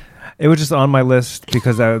about it? It was just on my list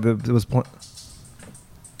because it was.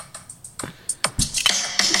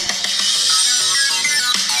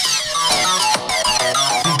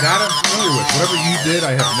 See, that I'm familiar with. Whatever you did,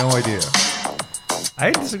 I have no idea.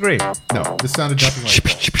 I disagree. No, this sounded nothing like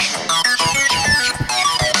that.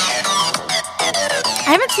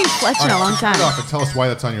 I haven't seen Fletch in a long Turn it time. off and tell us why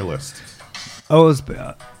that's on your list. Oh, it was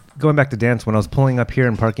going back to dance when I was pulling up here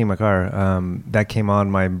and parking my car. That came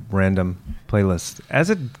on my random playlist, as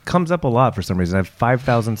it comes up a lot for some reason. I have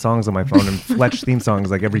 5,000 songs on my phone, and Fletch theme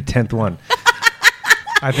songs like every 10th one.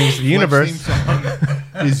 I think it's the universe. Theme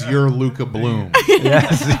song is your Luka Bloom,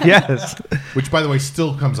 yes. which, by the way,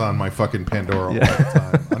 still comes on my fucking Pandora all the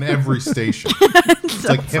time on every station. It's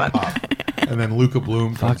like hip hop, and then Luka Bloom.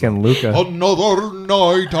 Comes Fucking on. Luka. Another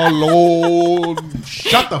night alone.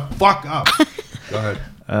 Shut the fuck up. Go ahead.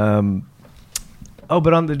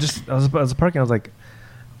 But on the I was parking. I was like,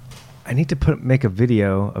 I need to make a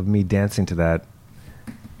video of me dancing to that,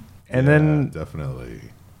 and Yeah, then definitely.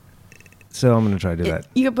 so I'm gonna try to do that.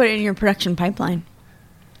 You could put it in your production pipeline.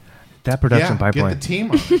 That production Yeah, pipeline. get the team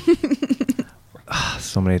on it.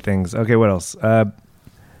 So many things. Okay, what else?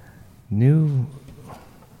 New.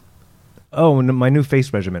 Oh, my new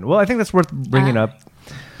face regimen. Well, I think that's worth bringing up.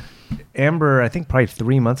 Amber, I think probably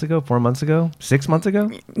 4 months ago, 6 months ago,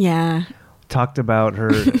 Yeah. talked about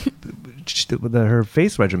her her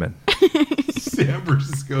face regimen. Amber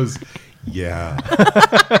just goes, yeah.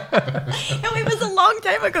 No, it was a long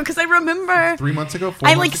time ago because I remember 3 months ago, 4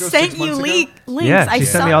 I months like ago, sent 6 you months ago? links. Yeah, I she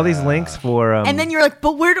saw, sent me all these links for. and then you're like,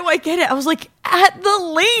 "But where do I get it?" I was like, "At the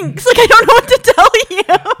links." Like I don't know what to tell you.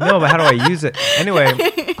 no, but how do I use it? Anyway,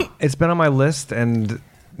 it's been on my list, and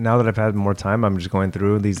now that I've had more time, I'm just going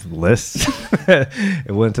through these lists.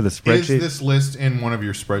 It went to the Is spreadsheet. this list in one of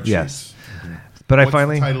your spreadsheets? Yes. But What's I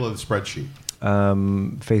finally the title of the spreadsheet?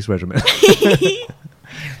 face regimen.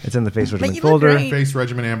 It's in the face regimen you look folder. great. Face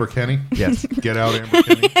regimen Amber Kenny. Yes. Get out, Amber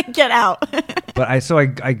Kenny. Get out. But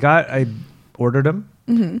I ordered them,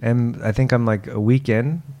 and I think I'm like a week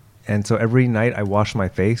in, And so every night I wash my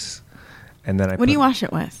face, and then What do you wash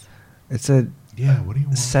it with? It's a Yeah, what do you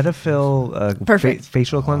want? Cetaphil Perfect.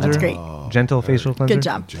 facial cleanser. That's great. Gentle facial cleanser. Good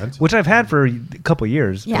job. Gentle. Which I've had for a couple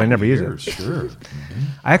years, Yeah. but I never use Years, it. Sure.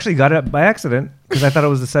 I actually got it by accident because I thought it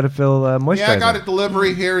was the Cetaphil moisturizer. Yeah, I got a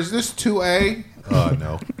delivery here. Is this 2A?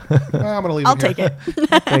 No. I'm gonna leave I'll it here. take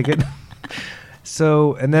it. Take it.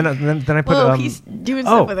 So and then I put Whoa, he's doing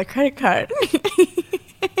stuff with a credit card.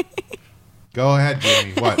 Go ahead,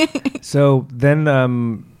 Jamie. What? So then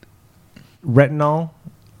retinol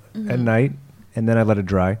at night, and then I let it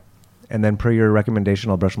dry, and then per your recommendation,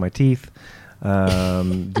 I'll brush my teeth, do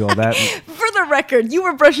all that. For the record, you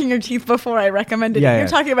were brushing your teeth before I recommended Yeah, it. You're yeah.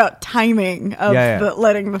 talking about timing of Yeah.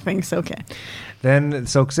 letting the thing soak in. Then it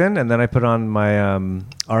soaks in, and then I put on my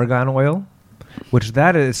argan oil, which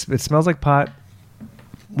it smells like pot,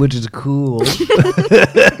 which is cool.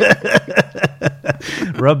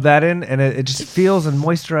 Rub that in, and it just feels and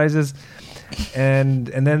moisturizes. And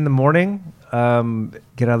then in the morning,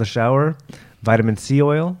 get out of the shower, vitamin C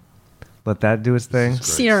oil, let that do its thing. Great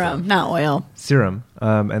Serum, not oil. Serum,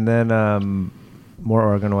 and then more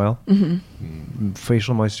argan oil,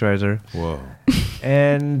 facial moisturizer, Whoa.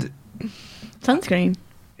 and Sunscreen.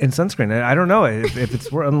 sunscreen. I don't know if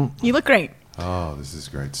it's You look great. Oh, this is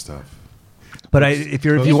great stuff. but if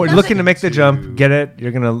you're Folks, looking to make the to- jump, get it.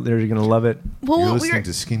 You're gonna love it. Well, You're we listening were, to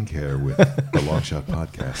Skincare with the Long Shot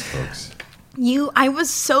Podcast, folks. I was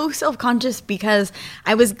so self-conscious because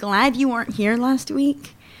I was glad you weren't here last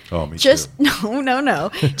week. Oh, me Just too.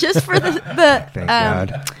 no. Just for the Thank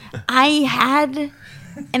God. I had,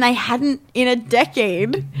 and I hadn't in a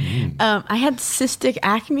decade. I had cystic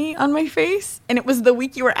acne on my face, and it was the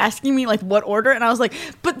week you were asking me like what order, and I was like,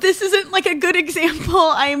 but this isn't like a good example.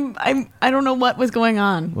 I don't know what was going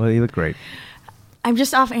on. Well, you look great. I'm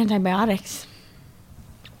just off antibiotics.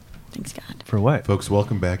 Thanks God. For what? Folks,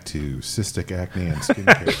 welcome back to Cystic Acne and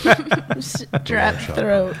Skincare. Strep Long Shot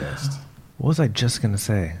throat. Podcast. What was I just gonna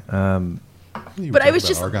say? You were But I talking was about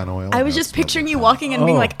just, argan oil. I was Now just it smells picturing like you pot. walking and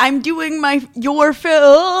being Oh. like, I'm doing your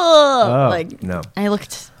film. Like, no. I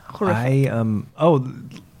looked horrific.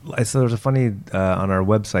 So there's a funny on our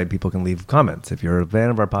website. People can leave comments if you're a fan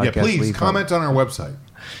of our podcast. Yeah, please leave comment on our website.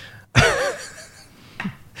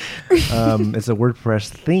 It's a WordPress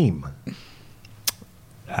theme.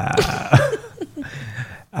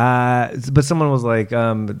 But someone was like,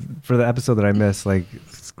 for the episode that I missed, like,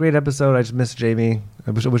 it's a great episode. I just missed Jamie.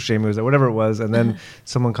 I wish Jamie was there, whatever it was. And then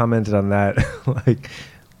someone commented on that, like,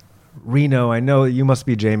 Reno, I know you must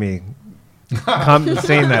be Jamie.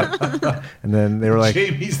 Saying that. And then they were like,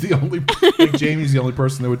 Jamie's the only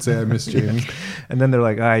person that would say I miss Jamie. and then they're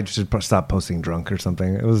like, I should stop posting drunk or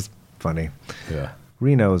something. It was funny. Yeah.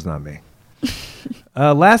 Reno is not me.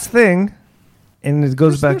 Last thing, and it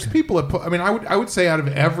goes back There's people that I mean, I would say out of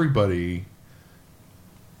everybody,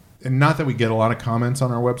 and not that we get a lot of comments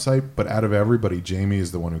on our website, but out of everybody, Jamie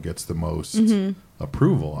is the one who gets the most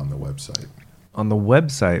approval on the website. on the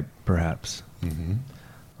website, perhaps.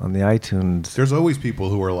 On the iTunes. There's always people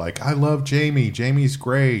who are like, I love Jamie. Jamie's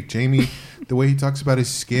great. Jamie, the way he talks about his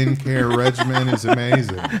skincare regimen is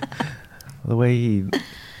amazing. The way he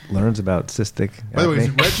learns about cystic. By the way, is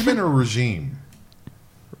acne. it regimen or regime?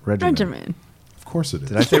 Regimen. Of course it is.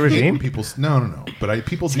 Did I say regime? People, no. But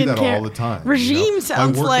people do that Skincare. all the time. Regime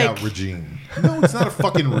sounds my workout like- regime. No, it's not a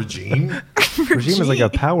fucking regime. Regime is like a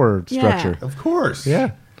power Yeah. structure. Of course.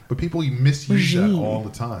 Yeah. But people misuse that all the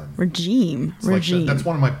time. Regime. It's like Regime. that's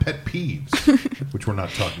one of my pet peeves, which we're not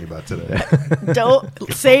talking about today. Don't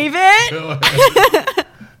save it.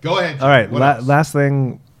 Go ahead. All right. What else? Last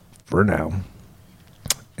thing for now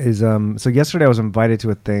is so yesterday I was invited to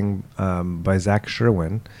a thing by Zach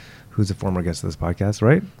Sherwin, who's a former guest of this podcast,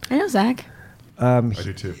 right? I know, Zach. I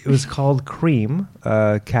do too. It was called Cream.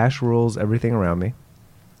 Cash rules everything around me.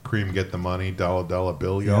 Cream, get the money, dollar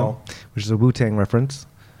bill, y'all. Which is a Wu-Tang reference.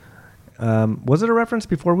 Was it a reference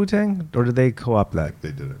before Wu-Tang, or did they co-opt that?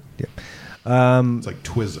 They did it. Yeah. It's like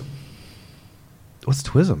Twism. What's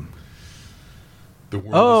Twism? The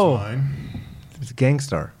world Oh. is mine. It's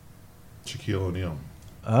Gangstar. Shaquille O'Neal.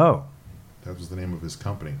 Oh, That was the name of his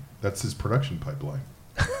company. That's his production pipeline.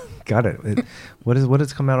 got it. What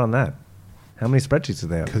has come out on that? How many spreadsheets do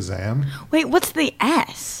they have? Kazam? Wait, what's the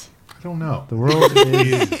S? I don't know. The world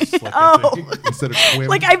is. Is, like, I think, instead of Twim.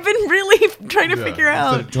 Like, I've been really trying to figure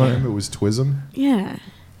out. Instead of Twim, it was Twism. Yeah.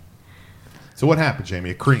 So what happened,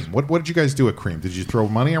 Jamie, at Cream? What did you guys do at Cream? Did you throw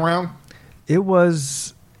money around? It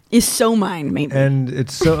was, Is so mine, maybe. and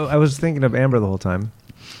it's so. I was thinking of Amber the whole time.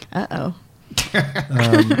 Uh-oh.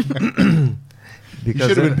 You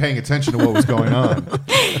should have been paying attention to what was going on.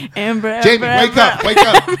 Amber, Jamie, Amber, wake up! Wake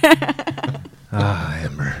up!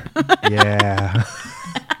 Amber. Yeah.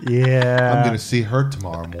 Yeah. I'm going to see her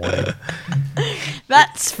tomorrow morning.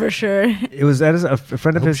 That's for sure. It was at a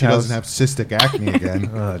friend of Hope his she house. doesn't have cystic acne again.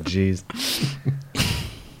 Oh, jeez.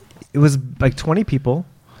 It was like 20 people,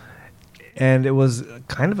 and it was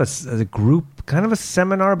kind of a group, kind of a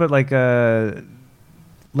seminar, but like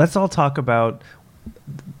let's all talk about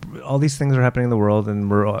all these things are happening in the world, and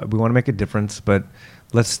we want to make a difference, but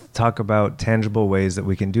let's talk about tangible ways that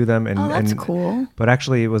we can do them. And That's cool. But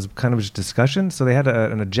actually, it was kind of just discussion. So they had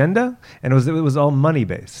an agenda, and it was all money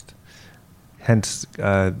based. Hence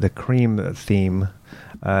the cream theme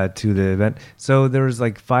to the event. So there was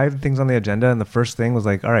like 5 things on the agenda, and the first thing was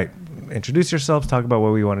like, all right, introduce yourselves, talk about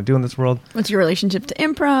what we want to do in this world. What's your relationship to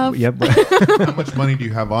improv? Yep. How much money do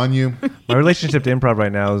you have on you? My relationship to improv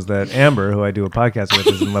right now is that Amber, who I do a podcast with,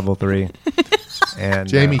 is in level 3. And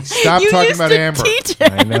Jamie, stop You talking used about to Amber. teach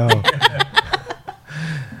it. I know.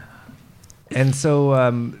 And so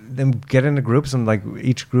then get into groups, and like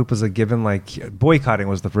each group was given like boycotting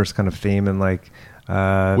was the first kind of theme, and like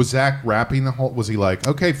Was Zach rapping the whole? Was he like,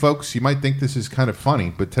 okay, folks, you might think this is kind of funny,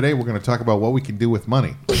 but today we're going to talk about what we can do with money?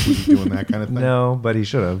 Like, was he doing that kind of thing? no, but he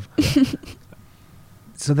should have.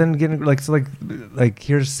 So then getting like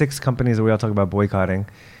here's 6 companies that we all talk about boycotting,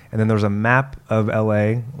 and then there was a map of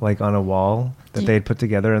LA like on a wall that they had put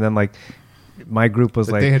together, and then like my group was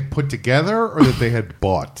That like they had put together or that they had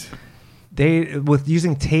bought? they with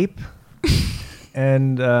using tape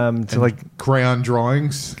and to like Crayon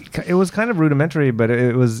drawings? it was kind of rudimentary, but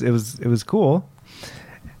it was cool.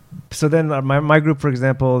 So then my group, for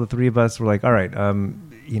example, the 3 of us were like, all right,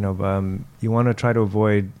 you want to try to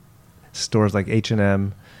avoid stores like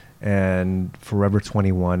H&M and Forever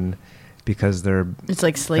 21 because they're It's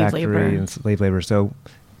like slave factory labor. and slave labor. So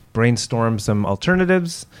brainstorm some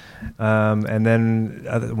alternatives, and then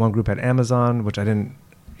one group had Amazon, which I didn't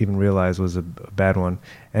even realize was a bad one,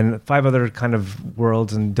 and 5 other kind of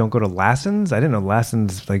worlds. And don't go to Lassen's. I didn't know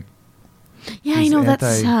Lassen's like Yeah, I It's know that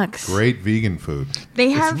sucks. Great vegan food. They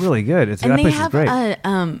have it's really good. That and they place is have great.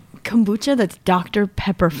 a kombucha that's Dr.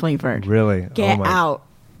 Pepper flavored. Really, Get out!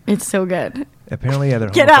 It's so good. Apparently, yeah, they're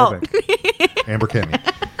Get out. homophobic. Amber Kenny.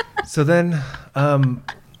 So then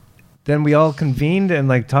we all convened and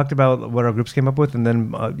like talked about what our groups came up with, and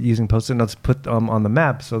then using post-it notes put on the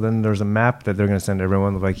map. So then there's a map that they're going to send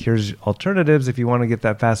everyone. Like, here's alternatives if you want to get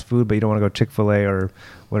that fast food, but you don't want to go Chick-fil-A or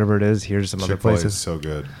whatever it is. Here's some other Chick-fil-A places. is so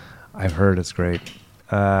good. I've heard it's great.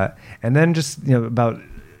 And then just about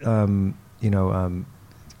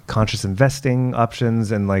conscious investing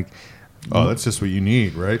options and like. Oh, that's just what you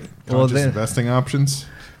need, right? Well, Conscious then- investing options.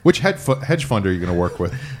 Which hedge fund are you going to work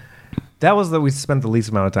with? That was that we spent the least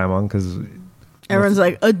amount of time on because Everyone's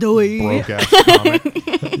like, adoy. Broke ass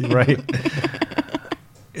comic. right.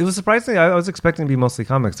 It was surprising. I was expecting to be mostly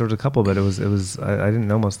comics. There was a couple, but it was. I didn't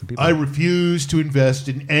know most of the people. I refuse to invest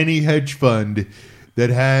in any hedge fund that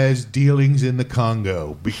has dealings in the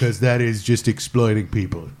Congo because that is just exploiting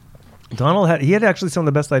people. Donald had actually some of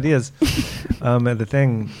the best ideas at the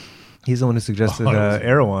thing. He's the one who suggested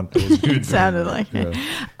Erewhon. It sounded like it.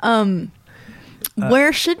 Yeah.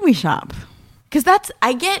 Where should we shop? Because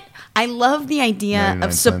I love the idea 99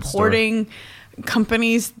 of cent supporting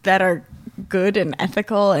companies that are good and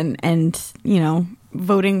ethical and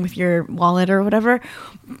voting with your wallet or whatever.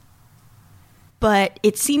 But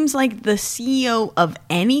it seems like the CEO of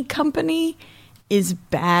any company is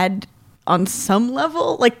bad on some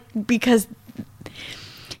level, like because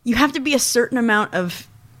you have to be a certain amount of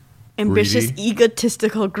ambitious, Greedy.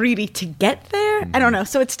 egotistical, greedy to get there. I don't know.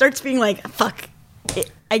 So it starts being like, fuck.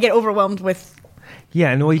 I get overwhelmed with.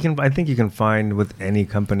 Yeah, and I think you can find with any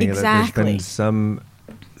company that there's Exactly. been some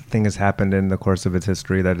thing has happened in the course of its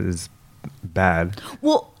history that is bad.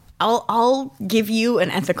 Well, I'll give you an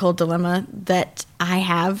ethical dilemma that I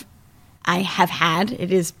have had.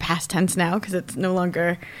 It is past tense now because it's no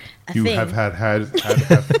longer a You thing. have had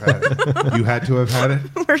it. You had to have had it.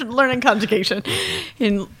 We're learning conjugation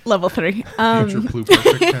in level 3. Future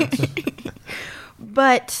pluperfect tense.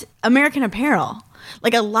 But American Apparel,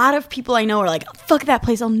 like a lot of people I know are like, fuck that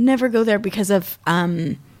place. I'll never go there because of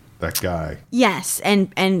That guy. yes,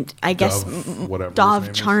 and I guess whatever his Dov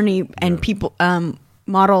name is. Charney and Yeah. people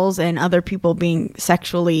models and other people being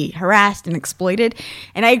sexually harassed and exploited.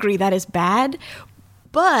 And I agree that is bad.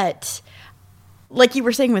 But like you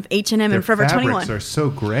were saying with H&M and Forever fabrics 21. are so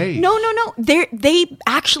great. No. They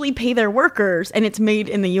actually pay their workers and it's made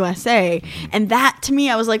in the USA. And that to me,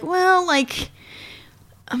 I was like, well, like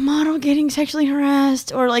a model getting sexually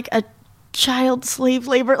harassed or like a child slave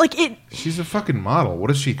labor, like it. She's a fucking model. What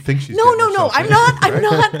does she think she's? No. getting herself I'm into,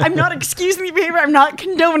 not. right? I'm not excusing the behavior. I'm not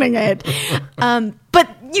condoning it. But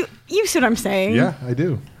you see what I'm saying? Yeah, I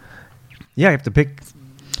do. Yeah, you have to pick.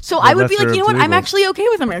 So I would be like, lesser you know what? of two I'm evils. actually okay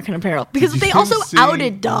with American Apparel because Did they you also see-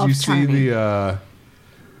 outed Dove Did you see Charming.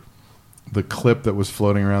 the clip that was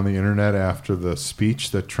floating around the internet after the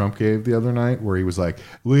speech that Trump gave the other night, where he was like,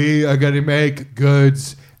 "We are going to make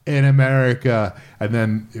goods in America," and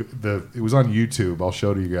then it was on YouTube. I'll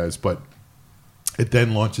show it to you guys, but it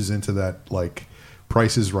then launches into that like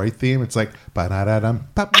Price is Right theme. It's like ba-da-da-dum,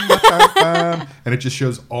 ba-ba-ba-bum, and it just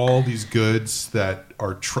shows all these goods that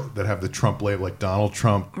are that have the Trump label, like Donald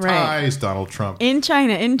Trump Right. ties, Donald Trump. In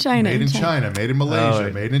China, Made in China, made in Malaysia,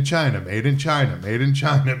 right. made in China, made in China, made in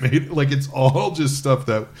China, like it's all just stuff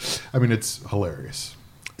that, I mean, it's hilarious.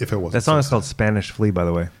 If it wasn't That song so is called sad. Spanish Flea, by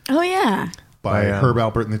the way. Oh yeah. by by, Herb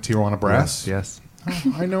Alpert and the Tijuana Brass. Yes.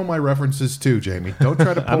 Oh, I know my references too, Jamie. Don't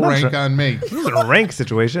try to pull not rank sure. on me. It wasn't a rank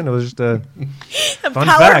situation. It was just a A Fun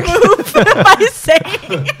power fact. move by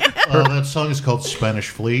saying. That song is called Spanish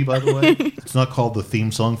Flea, by the way. It's not called the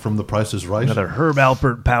theme song from The Price is Right. another Herb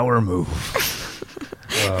Alpert power move.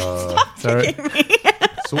 Sorry.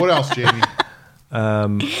 So what else, Jamie?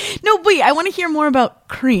 No, wait. I want to hear more about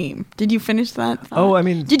cream. Did you finish that? thought? Oh, I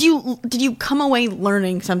mean- did you come away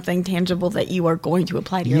learning something tangible that you are going to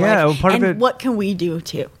apply to your Yeah, life? well, part of and it- what can we do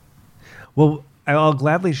too? Well, I'll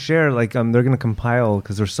gladly share. Like, they're going to compile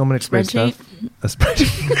because there's so much great Spreadsheet? stuff. A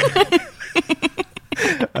spreadsheet.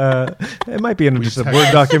 It might be in just a Text- Word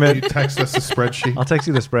You document. text us a spreadsheet. I'll text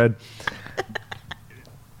you the spread.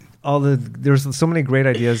 There's so many great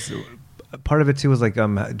ideas. Part of it too was like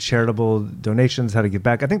charitable donations, how to give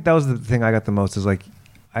back. I think that was the thing I got the most. Is like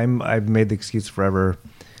I've made the excuse forever.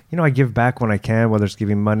 You know, I give back when I can, whether it's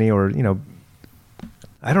giving money or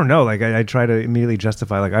I don't know. Like I try to immediately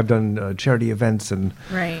justify. Like I've done charity events and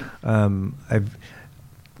Right. I've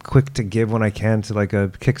quick to give when I can to like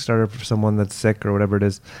a Kickstarter for someone that's sick or whatever it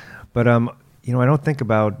is. But I don't think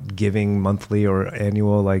about giving monthly or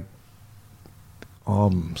annual like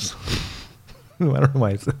alms. I don't know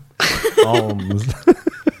why it's alms.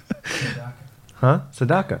 Huh?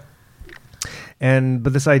 Sadaka.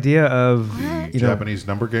 But this idea of Japanese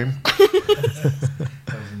number game. That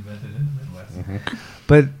was invented in the Midwest.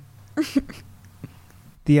 but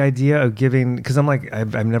the idea of giving, because I'm like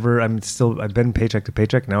I've been paycheck to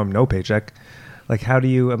paycheck. Now I'm no paycheck. Like how do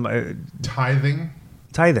you Tithing.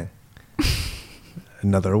 tithing?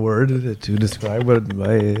 Another word to describe what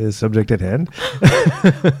my subject at hand.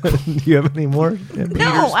 Do you have any more?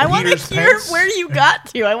 No, I want to Peter's hear Pence? where you got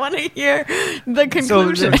to. I want to hear the So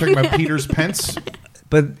conclusion. we're talking about Peter's Pence.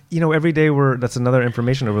 But every day that's another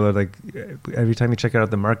information overload. Like every time you check out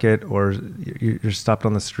the market or you're stopped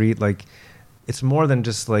on the street, like it's more than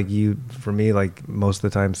just like for me, like most of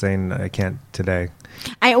the time saying I can't today.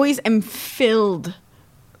 I always am filled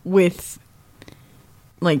with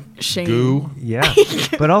like shame. Goo. Yeah.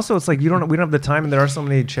 But also it's like we don't have the time, and there are so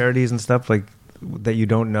many charities and stuff like that you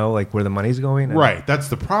don't know like where the money's going. And Right. That's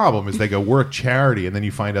the problem. Is they go work charity, and then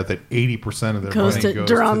you find out that 80% of their Goes money to goes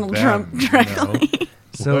Donald to Trump them, directly.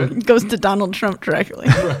 So, What? Goes to Donald Trump directly.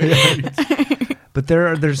 but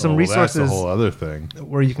there's some Oh, well, resources That's a whole other thing.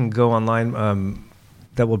 where you can go online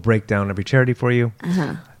that will break down every charity for you.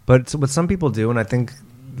 But what some people do, and I think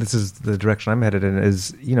this is the direction I'm headed in,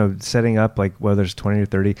 is setting up like whether there's 20 or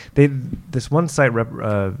 30. This one site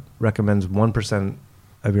recommends 1%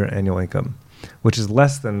 of your annual income, which is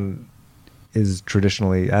less than is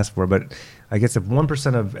traditionally asked for. But I guess if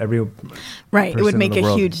 1% of every Right. It person would in make the a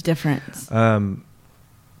world- huge difference.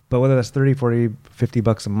 But whether that's 30, 40,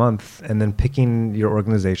 $50 a month, and then picking your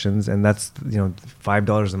organizations, and that's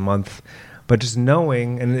 $5 a month, but just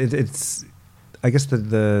knowing, and it's, I guess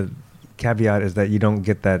the caveat is that you don't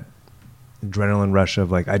get that adrenaline rush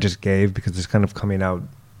of like I just gave, because it's kind of coming out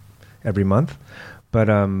every month, but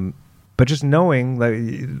just knowing like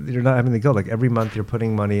you're not having to go like every month you're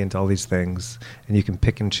putting money into all these things, and you can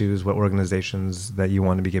pick and choose what organizations that you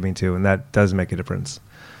want to be giving to, and that does make a difference.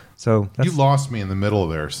 So You lost me in the middle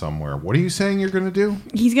there somewhere. What are you saying you're going to do?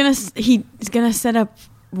 He's gonna set up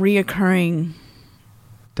reoccurring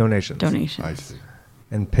donations. I see.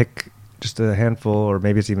 And pick just a handful, or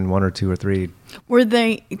maybe it's even one or two or three. Did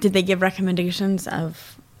they give recommendations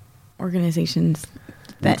of organizations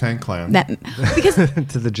Wu-Tang Clan. because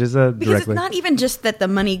to the Jizza Because directly. it's not even just that the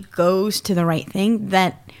money goes to the right thing,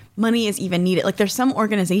 that money is even needed. Like there's some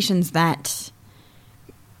organizations that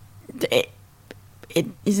it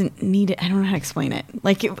isn't needed. I don't know how to explain it.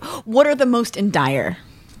 Like what are the most in dire?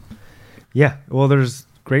 Yeah, well, there's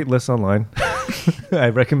great lists online. I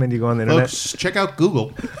recommend you go on the internet. Folks, check out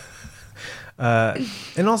Google.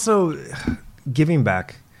 And also, giving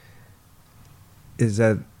back is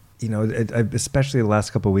that, especially the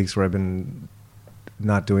last couple of weeks where I've been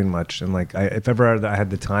not doing much. And like, if ever I had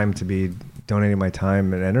the time to be donating my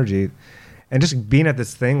time and energy, and just being at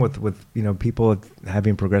this thing with people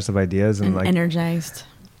having progressive ideas and like energized,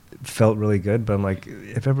 felt really good. But I'm like,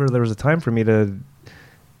 if ever there was a time for me to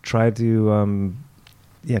try to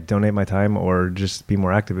donate my time or just be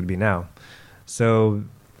more active, it'd be now. So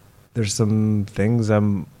there's some things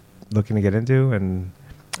I'm looking to get into, and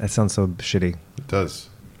that sounds so shitty. It does.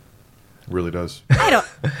 It really does.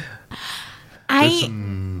 There's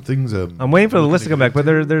some things I'm waiting for the list to come back, but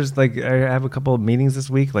there's like, I have a couple of meetings this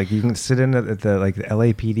week. Like, you can sit in at the like the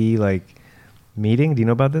LAPD like meeting. Do you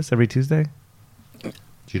know about this every Tuesday? Do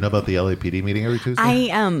you know about the LAPD meeting every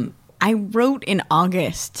Tuesday? I wrote in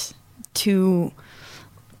August to,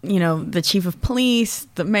 the chief of police,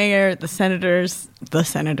 the mayor, the senators,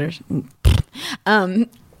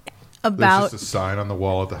 about there's just a sign on the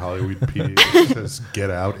wall at the Hollywood PD that says "Get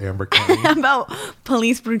out, Amber County." about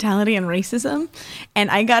police brutality and racism, and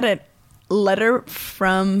I got a letter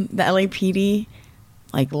from the LAPD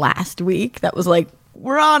like last week that was like,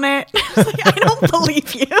 "We're on it." I was like, I don't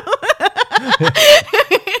believe you.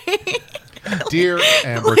 Dear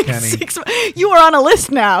Amber Like Kenny, you are on a list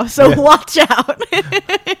now, so watch out.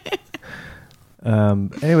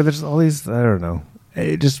 Anyway, there's all these, I don't know.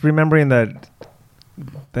 Just remembering that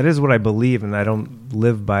is what I believe, and I don't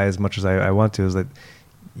live by as much as I want to, is that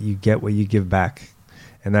you get what you give back.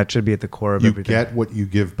 And that should be at the core of you everything. get what you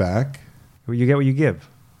give back. You get what you give.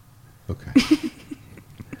 Okay.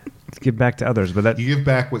 Give back to others, but that You give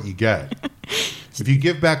back what you get. If you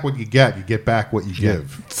give back what you get back what you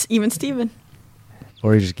give. Even Steven.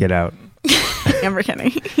 Or you just get out. Amber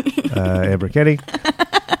Kenny. Amber Kenny.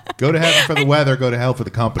 Go to heaven for the weather, go to hell for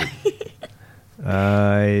the company.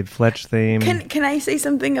 Fletch theme. Can I say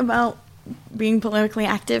something about being politically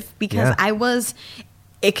active? Because I was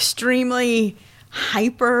extremely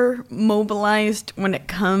hyper mobilized when it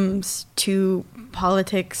comes to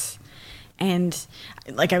politics, and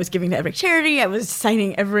like I was giving to every charity, I was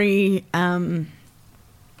signing every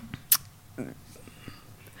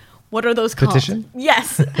what are those called? Petition?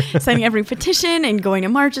 Yes. Signing every petition and going to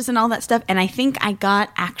marches and all that stuff. And I think I got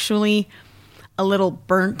actually a little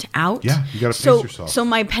burnt out. Yeah, you got to pace yourself. So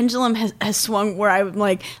my pendulum has swung where I'm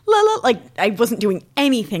like, like I wasn't doing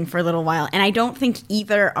anything for a little while. And I don't think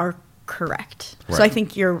either are correct. Right. So I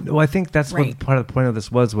think you're Well, I think that's right. what part of the point of this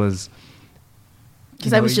was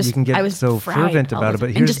because I was just you can get I was so fried fervent all about the it, but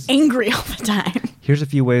time and here's just angry all the time. Here's a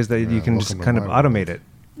few ways that you can just welcome kind to of my world. automate it.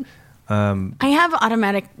 I have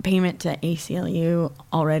automatic payment to ACLU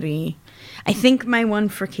already. I think my one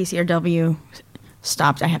for KCRW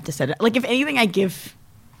stopped. I have to set it. Like, if anything, I give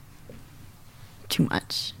too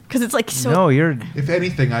much. Because it's like so... No, you're... If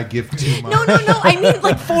anything, I give too much. No. I mean,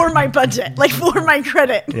 like, for my budget. Like, for my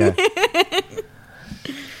credit. Yeah.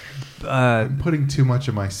 I'm putting too much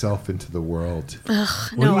of myself into the world.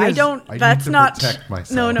 No, I don't. I That's need to not... protect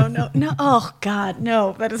myself. No. Oh, God,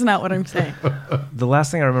 no. That is not what I'm saying. The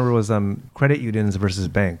last thing I remember was credit unions versus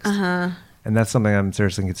banks. And that's something I'm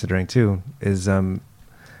seriously considering, too, is I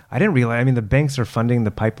didn't realize... I mean, the banks are funding the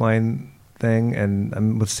pipeline thing, and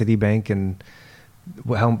I'm with Citibank, and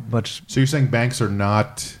how much... So you're saying banks are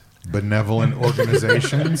not benevolent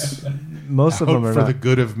organizations? Most of them are for not. the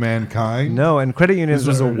good of mankind? No, and credit unions... This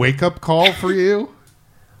was a wake-up call for you?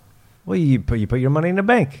 Well, you put your money in a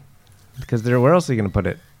bank. Because where else are you going to put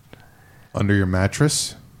it? Under your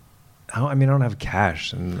mattress? I mean, I don't have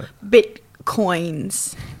cash. And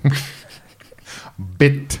Bitcoins.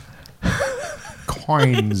 Bit.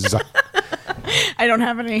 Coins. I don't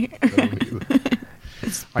have any.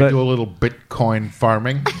 I do a little Bitcoin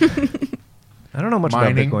farming. I don't know much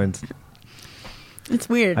Mining. about Bitcoins. It's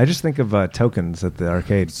weird. I just think of tokens at the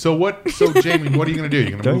arcade. So Jamie, what are you going to do?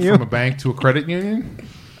 You're going to Don't move you? from a bank to a credit union?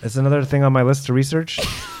 It's another thing on my list to research.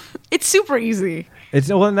 It's super easy.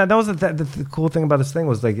 That was the cool thing about this thing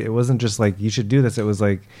was like it wasn't just like you should do this. It was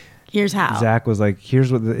like Here's how. Zach was like,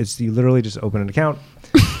 here's what you literally just open an account,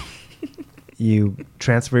 you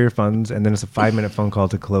transfer your funds, and then it's a 5-minute phone call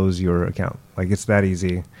to close your account. Like it's that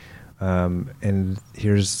easy. And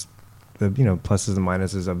here's the pluses and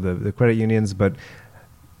minuses of the credit unions. But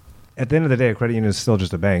at the end of the day, a credit union is still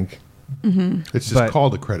just a bank. It's just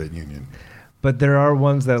called a credit union. But there are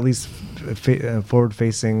ones that at least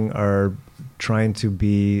forward-facing are trying to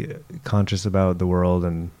be conscious about the world,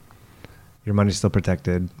 and your money's still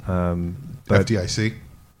protected. But FDIC?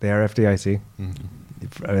 They are FDIC.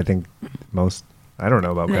 I think most. I don't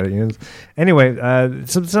know about credit unions. Anyway,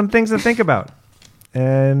 some things to think about.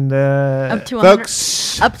 And Up to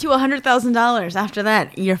 $100,000. After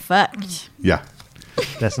that, you're fucked. Yeah.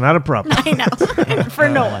 that's not a problem. I know. For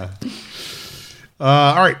no one.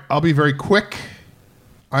 All right. I'll be very quick.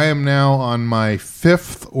 I am now on my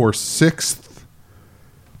 5th or 6th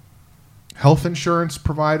health insurance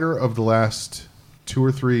provider of the last 2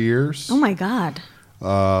 or 3 years. Oh my God.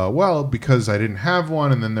 Well, because I didn't have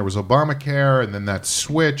one, and then there was Obamacare, and then that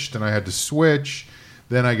switched, and I had to switch.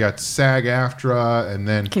 Then I got SAG-AFTRA, and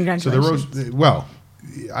then Congratulations. Well,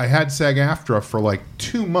 I had SAG-AFTRA for like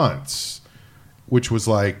 2 months, which was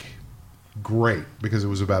like great because it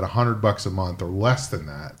was about $100 a month or less than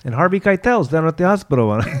that. And Harvey Keitel's down at the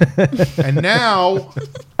hospital. And now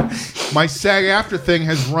my SAG-AFTRA thing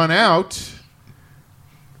has run out.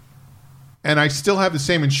 And I still have the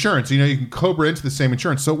same insurance. You know, you can Cobra into the same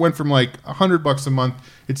insurance. So it went from like $100 a month.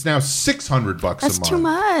 It's now $600 a month. That's too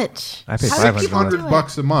much. I pay How do $500 people do it?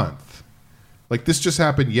 $600 a month. Like this just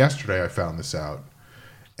happened yesterday. I found this out.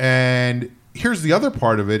 And here's the other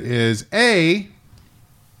part of it is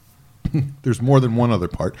there's more than one other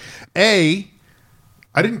part. I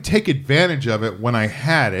didn't take advantage of it when I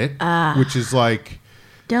had it, which is like,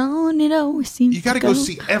 don't it always seem you got to go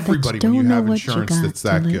see everybody when you have insurance that's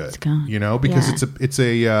that good, you know, because it's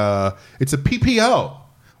a PPO,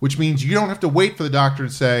 which means you don't have to wait for the doctor to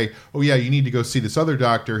say, oh yeah, you need to go see this other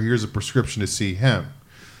doctor. Here's a prescription to see him.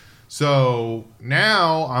 So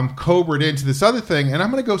now I'm cobraed into this other thing, and I'm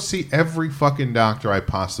going to go see every fucking doctor I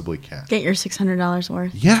possibly can. Get your $600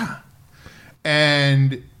 worth. Yeah.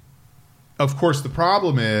 And of course, the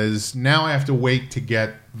problem is now I have to wait to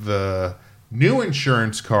get the new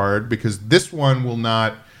insurance card because this one will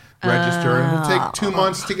not register and it'll take 2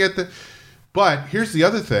 months to get the. But here's the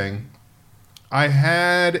other thing. I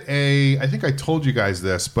think I told you guys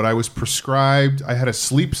this, but I was prescribed, I had a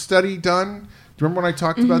sleep study done. Do you remember when I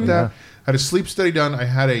talked about that? I had a sleep study done. I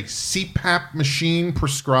had a CPAP machine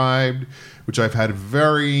prescribed, which I've had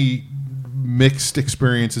very mixed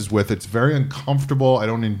experiences with. It's very uncomfortable. I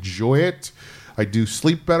don't enjoy it. I do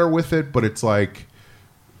sleep better with it, but it's like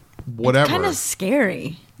whatever. It's kind of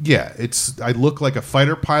scary. Yeah, I look like a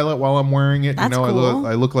fighter pilot while I'm wearing it. That's cool.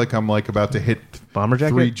 I look like I'm like about to hit bomber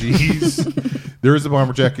jacket? 3 Gs. There is a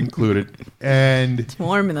bomber jacket included. And it's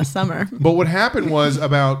warm in the summer. But what happened was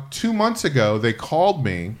about 2 months ago, they called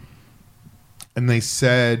me and they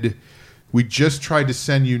said, we just tried to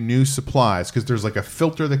send you new supplies because there's like a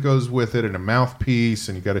filter that goes with it and a mouthpiece,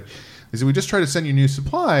 and you got to. They said, we just tried to send you new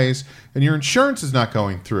supplies, and your insurance is not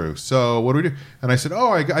going through. So what do we do? And I said,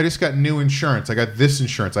 I just got new insurance. I got this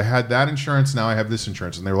insurance. I had that insurance. Now I have this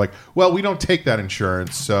insurance. And they were like, well, we don't take that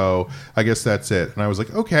insurance, so I guess that's it. And I was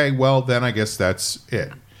like, okay, well, then I guess that's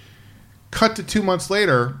it. Cut to 2 months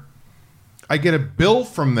later, I get a bill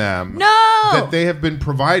from them that they have been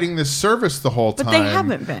providing this service the whole time. But they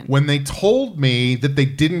haven't been. When they told me that they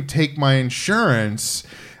didn't take my insurance.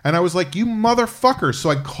 And I was like, you motherfucker. So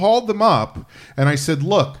I called them up and I said,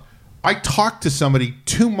 look, I talked to somebody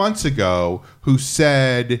 2 months ago who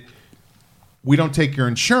said, we don't take your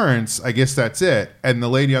insurance. I guess that's it. And the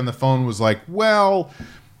lady on the phone was like, well,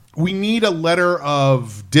 we need a letter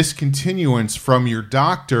of discontinuance from your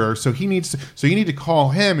doctor. So you need to call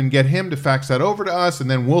him and get him to fax that over to us. And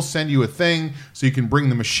then we'll send you a thing so you can bring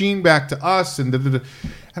the machine back to us. And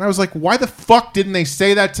I was like, why the fuck didn't they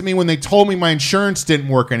say that to me when they told me my insurance didn't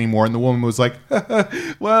work anymore? And the woman was like,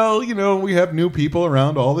 well, we have new people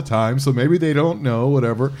around all the time, so maybe they don't know,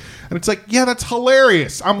 whatever. And it's like, yeah, that's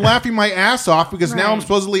hilarious. I'm laughing my ass off because now I'm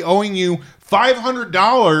supposedly owing you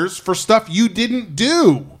 $500 for stuff you didn't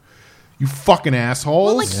do. You fucking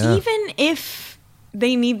assholes. Well, even if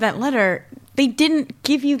they need that letter, they didn't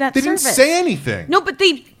give you that They service. didn't say anything. No, but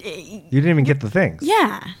You didn't even get the things.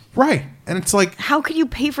 Yeah. Right. And it's like, how could you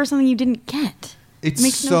pay for something you didn't get? it's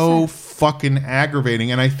Makes no so sense. fucking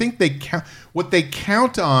aggravating. And I think what they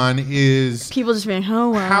count on is People just being,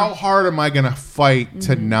 oh, well. how hard am I going to fight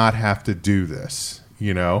to not have to do this,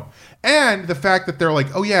 And the fact that they're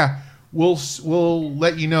like, oh yeah, we'll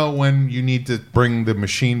let you know when you need to bring the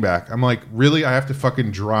machine back. I'm like, really? I have to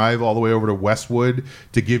fucking drive all the way over to Westwood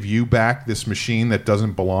to give you back this machine that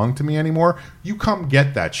doesn't belong to me anymore? You come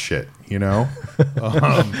get that shit,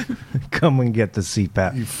 Come and get the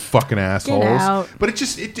CPAP. You fucking assholes. out. But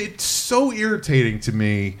it's so irritating to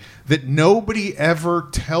me that nobody ever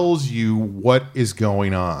tells you what is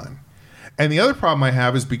going on. And the other problem I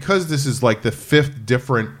have is because this is like the 5th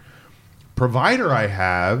different provider I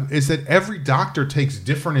have, is that every doctor takes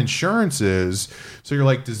different insurances. So you're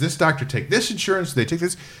like, does this doctor take this insurance? Do they take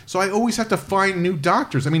this? So I always have to find new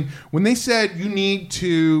doctors. I mean, when they said you need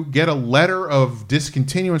to get a letter of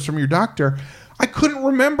discontinuance from your doctor, I couldn't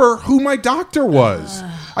remember who my doctor was.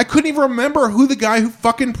 I couldn't even remember who the guy who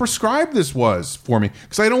fucking prescribed this was for me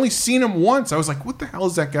because I'd only seen him once. I was like, what the hell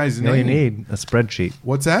is that guy's You know name? you need a spreadsheet.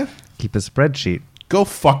 What's that? Keep a spreadsheet. Go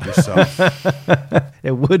fuck yourself.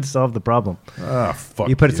 It would solve the problem. Ah, fuck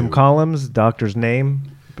You put some columns, doctor's name,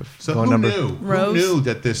 So phone who number. knew? Rose. Who knew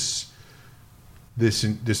that this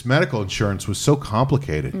medical insurance was so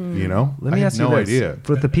complicated? You know, Let me I ask had you no this. idea.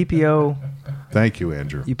 With the PPO, Thank you,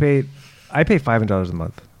 Andrew. I pay $500 a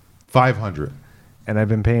month. 500 And I've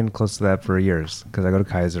been paying close to that for years because I go to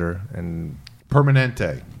Kaiser and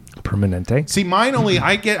Permanente. Permanente. See, mine only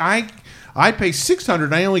I pay 600.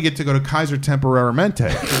 And I only get to go to Kaiser Temporariamente.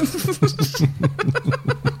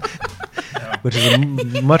 Which is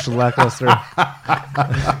a much lackluster.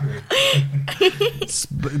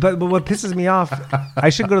 but what pisses me off, I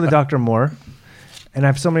should go to the doctor more, and I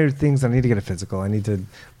have so many things I need to get a physical. I need to,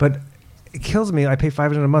 but it kills me. I pay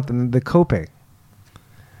 $500 a month, and the copay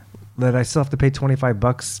that I still have to pay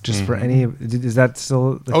 $25 just for any. Is that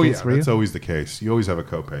still the case for you? That's always the case. You always have a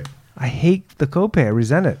copay. I hate the copay. I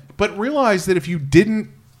resent it. But realize that if you didn't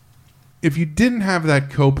have that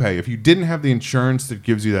copay, if you didn't have the insurance that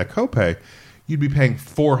gives you that copay, you'd be paying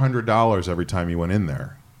 $400 every time you went in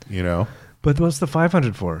there. You know. But what's the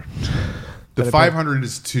 $500 for? The $500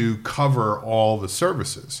 is to cover all the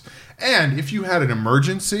services. And if you had an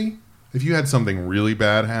emergency, if you had something really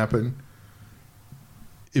bad happen,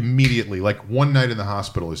 immediately, like one night in the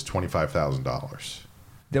hospital is $25,000.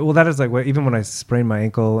 Well, that is like even when I sprained my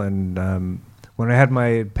ankle and when I had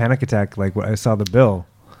my panic attack, like when I saw the bill,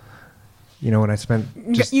 you know, when I spent...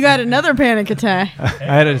 You got another panic attack. I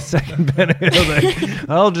had a second panic. I was like,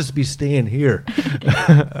 I'll just be staying here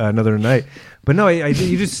another night. But no,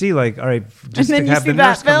 you just see like, all right, just And then to you have see the that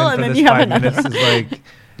nurse bill, come in and for then this you have 5 another minutes is like,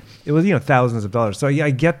 it was, thousands of dollars. So yeah,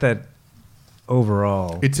 I get that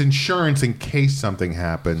overall. It's insurance in case something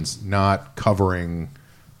happens, not covering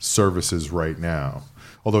services right now.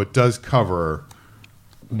 Although it does cover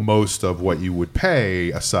most of what you would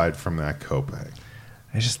pay aside from that copay.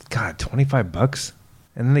 I just, God, $25,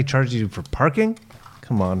 and then they charge you for parking.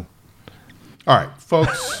 Come on. All right,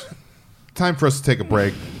 folks, time for us to take a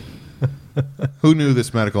break. Who knew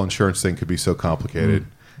this medical insurance thing could be so complicated?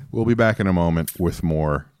 We'll be back in a moment with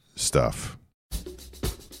more stuff.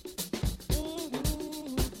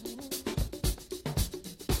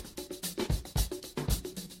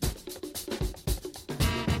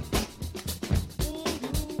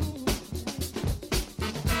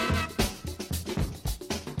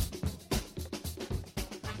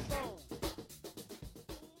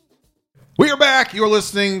 We are back. You're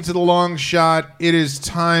listening to The Long Shot. It is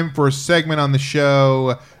time for a segment on the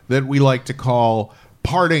show that we like to call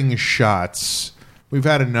Parting Shots. We've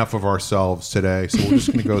had enough of ourselves today, so we're just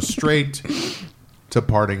going to go straight to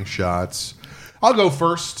Parting Shots. I'll go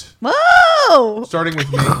first, Whoa! starting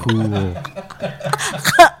with me. Cool.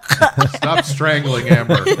 Stop strangling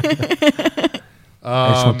Amber.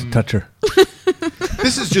 I just want to touch her.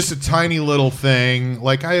 This is just a tiny little thing.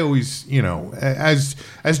 Like I always,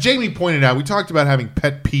 as Jamie pointed out, we talked about having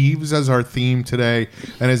pet peeves as our theme today.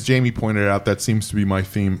 And as Jamie pointed out, that seems to be my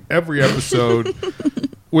theme every episode,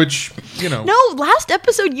 which, No, last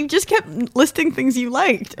episode you just kept listing things you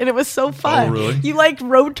liked, and it was so fun. Oh, really? You liked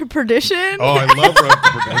Road to Perdition? Oh, I love Road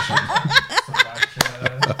to Perdition.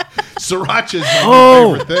 Sriracha is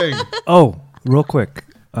my favorite thing. Oh, real quick.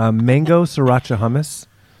 Mango sriracha hummus.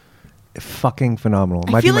 Fucking phenomenal.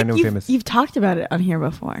 I Might feel be my like new famous. you've talked about it on here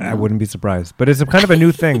before. I wouldn't be surprised. But it's a kind of a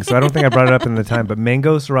new thing, so I don't think I brought it up in the time. But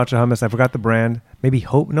mango sriracha hummus, I forgot the brand. Maybe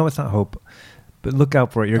Hope. No, it's not Hope. But look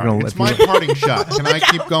out for it. You're All going right, to it's my parting shot. Can I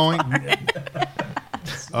keep going?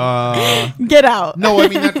 Get out. No, I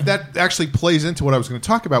mean that actually plays into what I was going to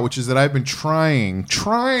talk about, which is that I've been trying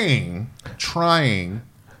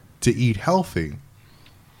to eat healthy.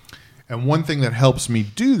 And one thing that helps me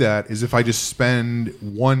do that is if I just spend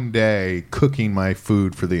one day cooking my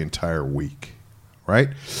food for the entire week, right?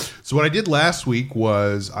 So what I did last week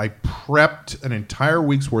was I prepped an entire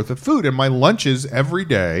week's worth of food. And my lunches every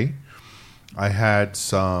day, I had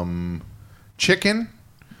some chicken,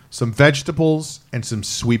 some vegetables, and some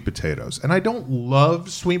sweet potatoes. And I don't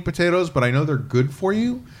love sweet potatoes, but I know they're good for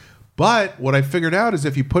you. But what I figured out is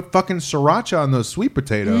if you put fucking sriracha on those sweet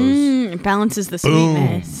potatoes... It balances the Boom.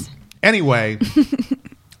 sweetness. Anyway, the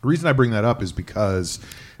reason I bring that up is because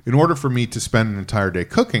in order for me to spend an entire day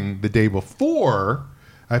cooking, the day before,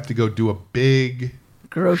 I have to go do a big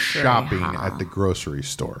Grocery shopping haul. at the grocery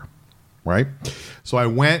store, right? So I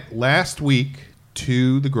went last week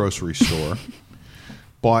to the grocery store,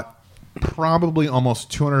 bought probably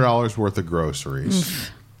almost $200 worth of groceries,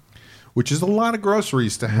 which is a lot of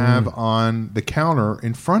groceries to have on the counter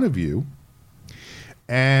in front of you.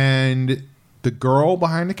 And the girl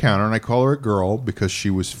behind the counter, and I call her a girl because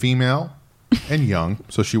she was female and young,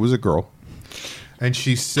 so she was a girl. And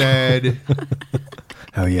she said,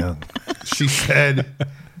 How young? She said,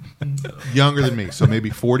 younger than me, so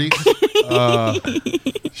maybe 40s.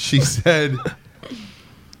 She said,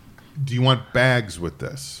 do you want bags with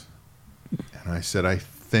this? And I said, I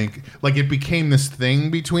think, like, it became this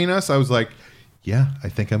thing between us. I was like, yeah, I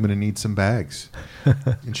think I'm going to need some bags.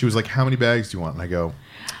 And she was like, how many bags do you want? And I go,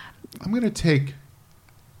 I'm going to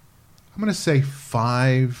say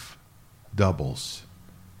 5 doubles.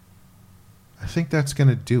 I think that's going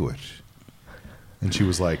to do it. And she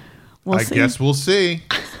was like, I guess we'll see.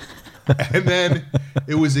 And then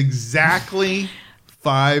it was exactly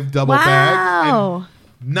 5 double bags. And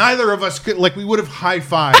neither of us could, like, we would have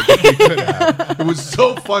high-fived if we could have. It was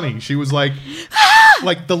so funny. She was like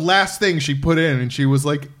the last thing she put in, and she was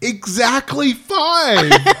like, exactly 5.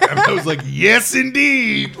 And I was like, yes,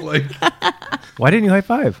 indeed. Like, Why didn't you high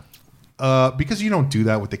five? because you don't do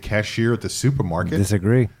that with the cashier at the supermarket.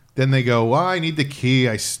 Disagree. Then they go, well, I need the key.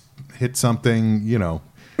 I hit something, you know.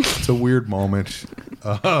 It's a weird moment.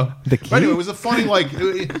 The key? But anyway, it was a funny, like,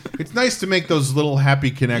 it's nice to make those little happy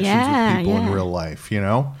connections with people in real life, you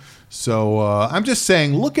know? So I'm just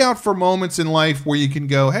saying, look out for moments in life where you can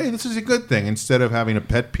go, hey, this is a good thing, instead of having a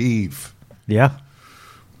pet peeve. Yeah.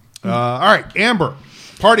 All right, Amber,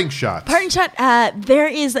 parting shots. Parting shot. There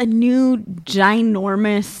is a new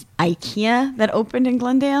ginormous IKEA that opened in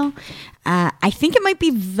Glendale. I think it might be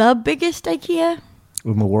the biggest IKEA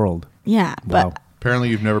In the world. Yeah, Wow. but Apparently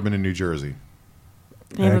you've never been in New Jersey.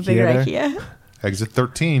 they have a IKEA bigger there? IKEA. Exit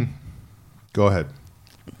 13. Go ahead.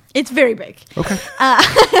 It's very big. Okay.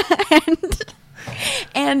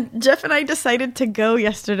 And Jeff and I decided to go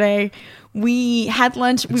yesterday. We had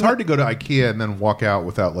lunch. It's hard to go to IKEA and then walk out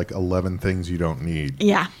without like 11 things you don't need.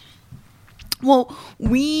 Yeah. Well,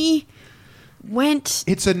 we went.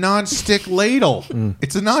 It's a non-stick ladle.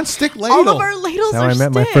 It's a non-stick ladle. All of our ladles That's how are I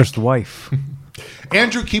met my stick. first wife.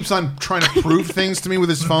 Andrew keeps on trying to prove things to me with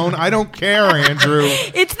his phone. I don't care, Andrew.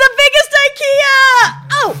 It's the biggest IKEA.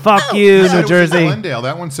 Oh, Fuck oh. you, I said New it was in Jersey. Glendale.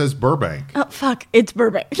 That one says Burbank. Oh fuck! It's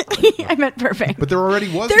Burbank. I meant Burbank. But there already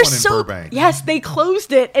was They're one in so Burbank. Yes, they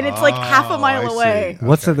closed it, and it's like half a Oh, mile I away. see.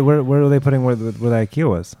 What's the where are they putting where the IKEA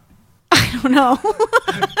was? I don't know.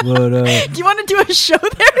 What, Do you want to do a show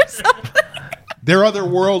there or something? Their other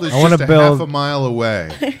world is I wanna just a build- half a mile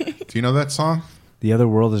away. Do you know that song? the other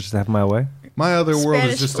world is just half a mile away? My other world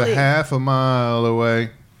is Spanish just Flea. a half a mile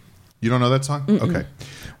away. You don't know that song? Okay.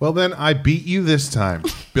 Well, then I beat you this time.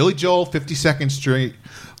 Billy Joel, 52nd Street.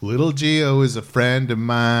 Little Geo is a friend of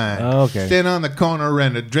mine. Oh, okay. Stand on the corner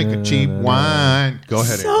and a drink of cheap wine. Go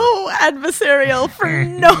ahead, Amber. So adversarial for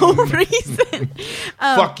no reason.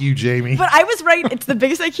 Fuck you, Jamie. But I was right. It's the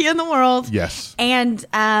biggest IKEA in the world. Yes. And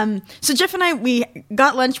so Jeff and I, we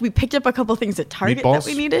got lunch. We picked up a couple things at Target Meatballs?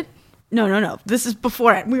 that we needed. No. This is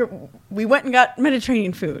before it. We went and got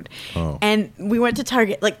Mediterranean food. Oh. And we went to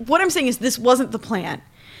Target. Like, what I'm saying is this wasn't the plan.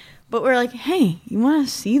 But we're like, hey, you want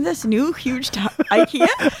to see this new huge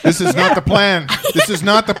IKEA? This is not the plan. This is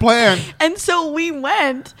not the plan. And so we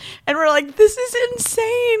went and we're like, this is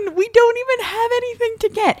insane. We don't even have anything to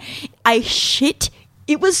get. I shit.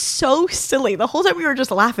 It was so silly. The whole time we were just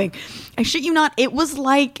laughing. I shit you not. It was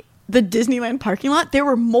like the Disneyland parking lot. There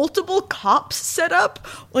were multiple cops set up,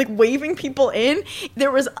 like waving people in.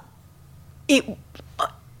 There was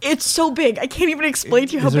it's so big. I can't even explain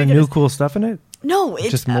to you how Is there big it new is. cool stuff in it? No, it's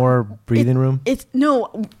Just more breathing room? It's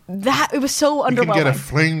no that it was so You can get a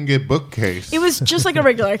underwhelming. flingy bookcase. It was just like a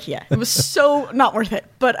regular IKEA. It was so not worth it.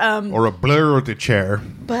 But or a blur with the chair.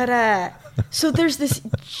 so there's this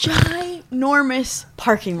ginormous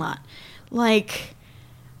parking lot, like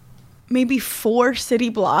maybe 4 city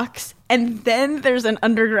blocks, and then there's an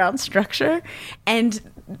underground structure, and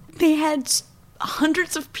they had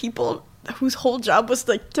hundreds of people whose whole job was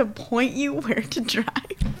like to point you where to drive.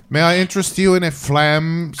 May I interest you in a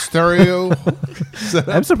flam stereo?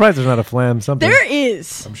 I'm surprised there's not a flam something. There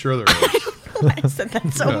is. I'm sure there is. I said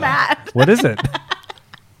that so mad. What is it?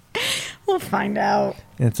 We'll find out.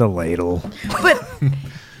 It's a ladle. But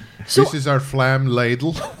so This is our flam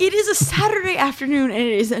ladle. it is a Saturday afternoon, and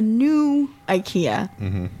it is a new IKEA.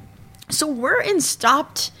 Mm-hmm. So we're in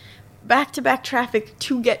stopped back-to-back traffic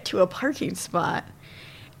to get to a parking spot.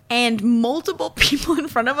 And multiple people in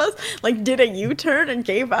front of us like did a U-turn and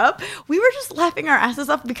gave up. We were just laughing our asses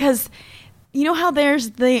off because you know how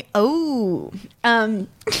there's the you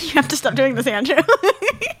have to stop doing this, Andrew.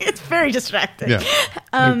 It's very distracting. Yeah.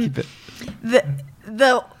 Keep it.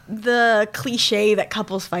 The cliche that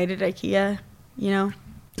couples fight at IKEA, you know?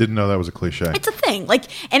 Didn't know that was a cliche. It's a thing. Like,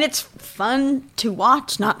 and it's fun to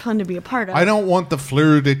watch, not fun to be a part of. I don't want the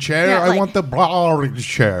fleur de chair. Yeah, I like- want the blah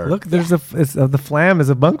chair. Look, there's the flam is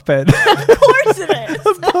a bunk bed. Of course it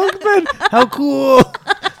is. Bunk bed. How cool.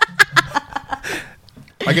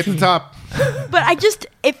 I get the top. But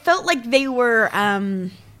it felt like they were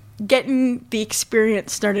getting the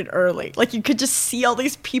experience started early. Like you could just see all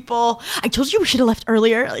these people. I told you we should have left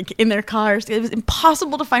earlier, like in their cars. It was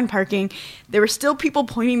impossible to find parking. There were still people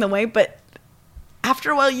pointing the way, but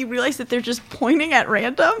after a while you realize that they're just pointing at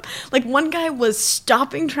random. Like one guy was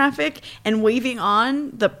stopping traffic and waving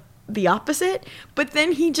on the opposite, but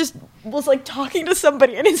then he just was like talking to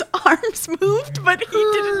somebody and his arms moved, but he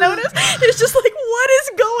didn't notice. It's just like, what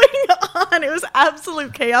is going on? It was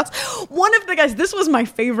absolute chaos. One of the guys, this was my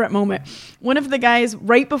favorite moment. One of the guys,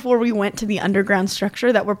 right before we went to the underground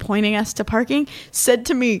structure that were pointing us to parking, said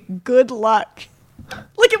to me, "Good luck."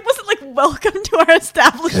 Like it wasn't like, "Welcome to our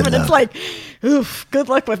establishment." It's like, "Oof, good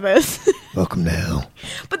luck with this." Welcome now.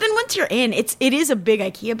 But then once you're in, it is a big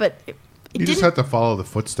IKEA, but You just have to follow the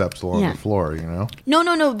footsteps along the floor, you know?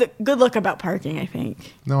 No. The good luck about parking, I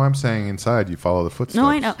think. No, I'm saying inside you follow the footsteps. No,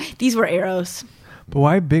 I know. These were arrows. But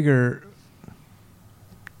why bigger?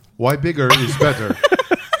 Why bigger is better?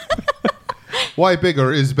 Why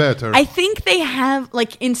bigger is better? I think they have,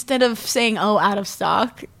 like, instead of saying, "Oh, out of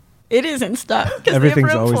stock," it is in stock. 'Cause they have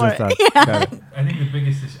Everything's room always for in it. stock. Yeah. Got it. I think the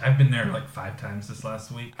biggest issue, I've been there like 5 times this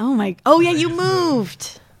last week. Oh yeah, you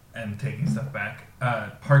moved. And taking stuff back.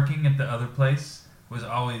 Parking at the other place was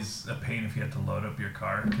always a pain if you had to load up your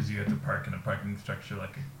car because you had to park in a parking structure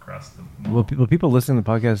like across the mall. Will people listening to the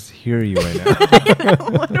podcast hear you right now?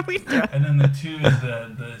 What are we doing? And then the two is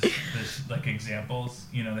the like examples.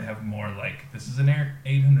 You know, they have more like, this is an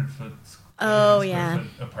 800-foot Oh, yeah.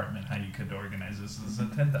 apartment. How you could organize this. This is a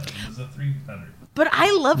 10,000. This is a 300. But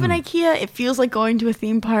I love an IKEA. It feels like going to a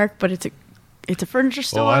theme park, but it's a furniture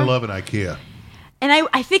store. Oh, I love an IKEA. And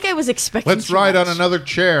I think I was expecting. Let's too ride much. on another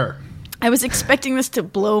chair. I was expecting this to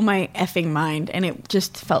blow my effing mind, and it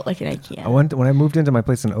just felt like an IKEA. When I moved into my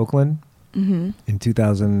place in Oakland in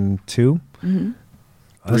 2002.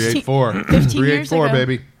 384. 15 years 384, ago.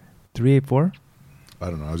 baby. 384? I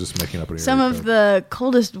don't know. I was just making up an Some area of code. the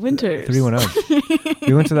coldest winters. 310.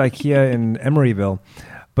 We went to the IKEA in Emeryville,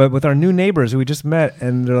 but with our new neighbors who we just met,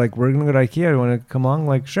 and they're like, "We're going to go to IKEA. You want to come along?"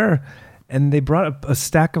 Like, sure. And they brought a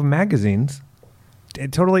stack of magazines,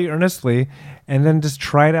 totally earnestly, and then just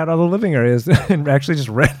tried out all the living areas and actually just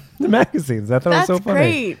read the magazines. I thought That's it was so funny.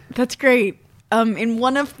 great. That's great. In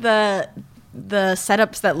one of the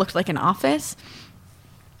setups that looked like an office,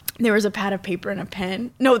 there was a pad of paper and a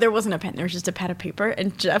pen. No, there wasn't a pen. There was just a pad of paper.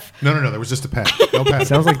 And Jeff No. There was just a pen. No pen.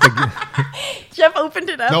 Sounds like the Jeff opened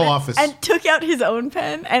it up No and, office. and took out his own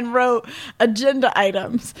pen and wrote agenda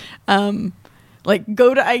items. Like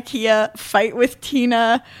go to IKEA, fight with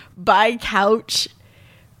Tina, buy couch,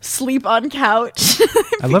 sleep on couch.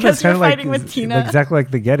 I love it. It's because you're kind of like fighting with Tina. exactly like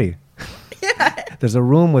the Getty. Yeah. There's a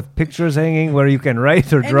room with pictures hanging where you can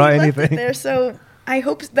write or And draw he left it anything. there, so I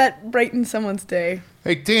hope that brightens someone's day.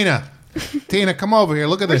 Hey, Tina. Tina, come over here.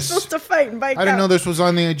 Look at We're this. supposed to fight and buy couch. I didn't know this was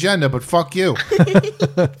on the agenda, but fuck you.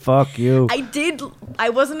 Fuck you. I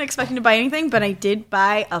wasn't expecting to buy anything, but I did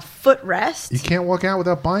buy a footrest You can't walk out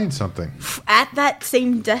without buying something. at that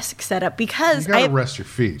same desk setup You because gotta rest your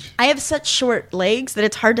feet. I have such short legs that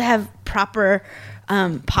it's hard to have proper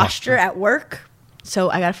posture at work.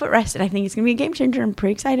 So I got a footrest, and I think it's going to be a game changer. I'm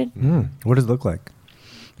pretty excited. What does it look like?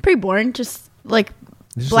 Pretty boring, just like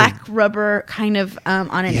Just black rubber kind of on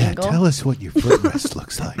an angle. us what your footrest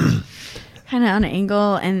looks like. Kind of on an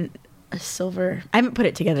angle and a silver. I haven't put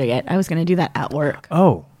it together yet. I was going to do that at work.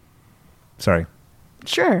 Oh, sorry.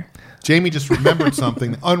 Sure. Jamie just remembered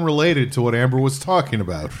something unrelated to what Amber was talking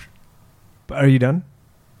about. Are you done?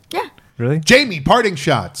 Yeah. Really? Jamie, parting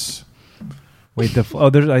shots. Wait,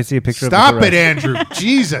 there's. I see a picture. Stop of the it, Andrew.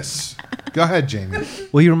 Jesus. Go ahead, Jamie.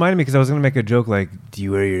 Well, you reminded me because I was going to make a joke like, "Do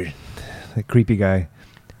you wear your the creepy guy?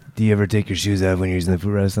 Do you ever take your shoes off when you're using the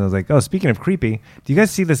footrest?" And I was like, "Oh, speaking of creepy, do you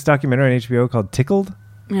guys see this documentary on HBO called Tickled?"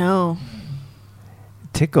 No.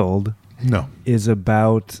 Tickled No. is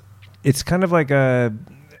about. It's kind of like a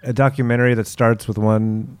documentary that starts with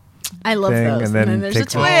one I love thing, those. and And then then there's a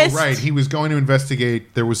takes- twist. Oh, right. He was going to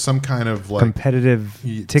investigate. There was some kind of like competitive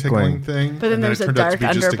tickling. thing. But then and there's it a turned out to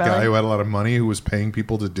dark be just a underbelly. guy who had a lot of money who was paying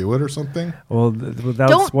people to do it or something. Well, without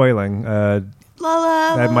Don't- spoiling, La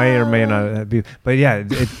la. that might or may not be. But yeah, And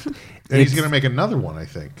he's going to make another one, I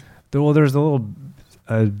think. Well, there's a little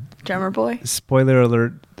Drummer boy. spoiler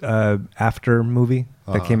alert after movie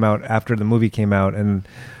that came out after the movie came out, and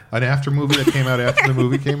An after movie that came out after the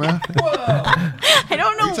movie came out. I don't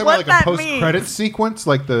Are you know talking what about like a that post-credit means. sequence,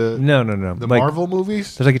 like the no, the like, Marvel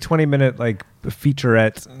movies? There's like a 20-minute like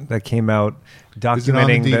featurette that came out Is it on the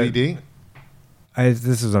documenting that. DVD?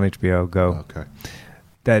 This is on HBO Go. Okay.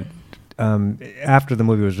 That after the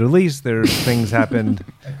movie was released, there things happened.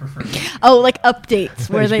 I prefer Oh, like updates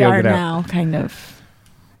where they HBO are Get Out. now, kind of.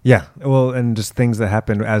 Yeah, well, and just things that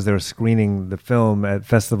happened as they were screening the film at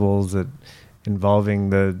festivals involving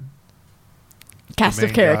the Cast The of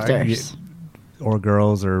main characters. or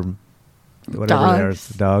girls or whatever they are, Dogs.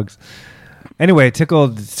 dogs. Anyway,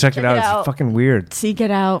 tickled. Check it Check out. it It's out. fucking weird. Seek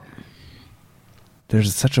it out.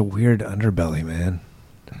 There's such a weird underbelly, man.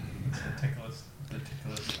 The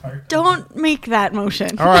ticklish part. Don't make that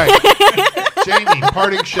motion. All right, Jamie,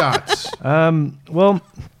 parting shots. Well,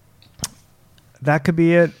 that could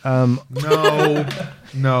be it.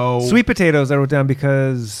 No. Sweet potatoes I wrote down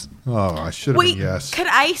because Oh, I should have Wait, been yes. could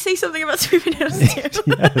I say something about sweet potatoes too?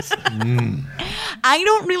 yes. I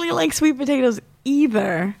don't really like sweet potatoes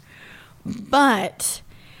either, but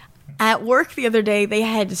at work the other day they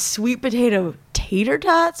had sweet potato tater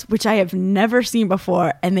tots, which I have never seen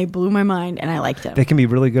before, and they blew my mind, and I liked them. They can be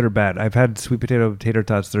really good or bad. I've had sweet potato tater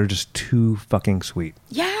tots that are just too fucking sweet.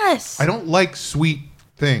 Yes, I don't like sweet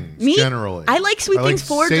things Me? generally. I like sweet things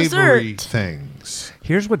for savory dessert. things.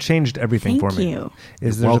 Here's what changed everything Thank for me. you.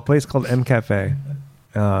 Is there's Well- a place called M Cafe,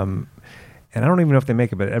 and I don't even know if they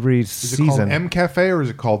make it, but every Is it called season, M Cafe or is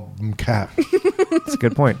it called MCAF? it's a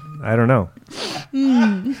good point. I don't know.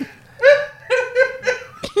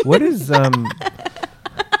 What is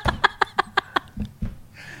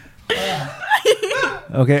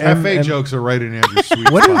Okay, Cafe jokes are right in Andrew's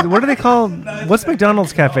sweet What spot. is? What do they call? What's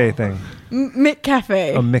McDonald's cafe thing? Mick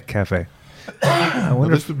Cafe. A Mick Cafe. I Well,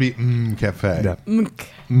 wonder. this would be Cafe. Yeah. Mk.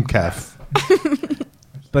 MCAF.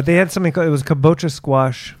 But they had something called, it was kabocha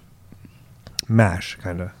squash mash,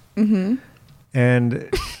 kind of. Mm-hmm. And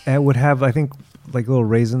it would have, I think, like little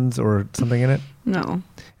raisins or something in it. No.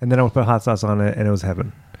 And then I would put hot sauce on it, and it was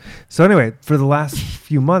heaven. So anyway, for the last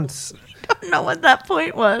few months, I don't know what that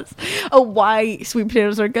point was. Oh, why sweet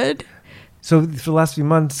potatoes are good? so for the last few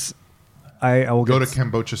months, I will Go to get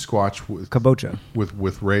Kombucha Squatch with kabocha.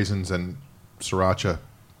 with raisins and sriracha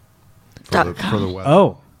for the weather.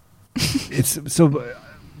 Oh, it's so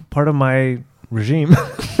part of my regime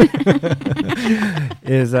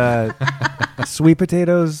is sweet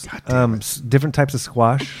potatoes, different types of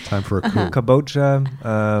squash, Time for a coup.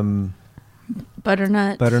 kabocha,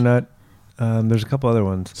 Butternut. butternut. There's a couple other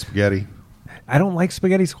ones. Spaghetti, I don't like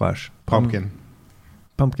spaghetti squash. pumpkin.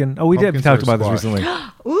 Pumpkin. Oh, we did Pumpkins talk are about this squash.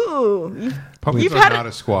 recently. Ooh. Pumpkins You've are had not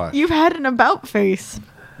a squash. You've had an about face.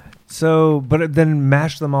 So, but then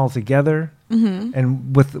mash them all together,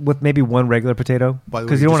 and with maybe one regular potato, By the way,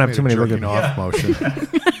 because you don't just have too made many a jerking regular. off motion.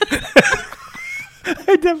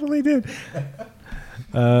 I definitely did.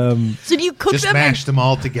 So do you cook Just them? mash them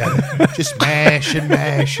all together. Just mash and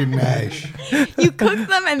mash and mash. You cook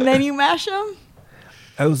them and then you mash them?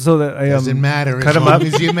 So that I Doesn't matter cut as 'em long up.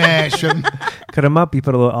 as you mash them. Cut them up. You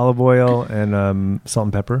put a little olive oil and salt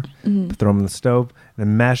and pepper. Throw them in the stove.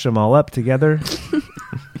 Then mash them all up together.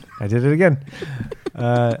 I did it again.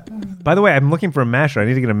 By the way, I'm looking for a masher. I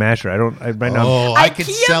need to get a masher. Right now. Oh, I could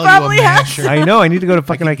IKEA sell you a probably has masher. I know. I need to go to I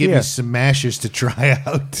fucking could give you IKEA. some mashers to try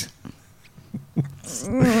out.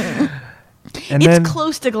 And It's then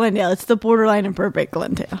close to Glendale. It's the borderline of Burbank,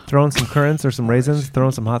 Glendale. throw in some currants or some raisins. Throw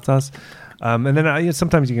in some hot sauce. And then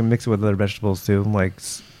sometimes you can mix it with other vegetables too, like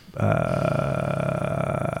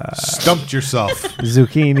Stumped yourself.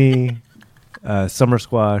 zucchini, summer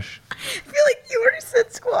squash. I feel like you already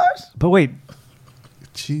said squash. But wait,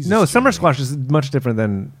 Jesus. no, summer Jamie. squash is much different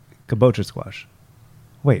than kabocha squash.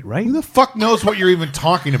 Wait, right? Who the fuck knows what you're even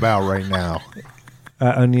talking about right now?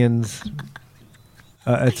 Onions,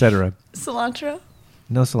 etc. Cilantro?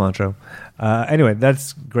 No cilantro. Anyway,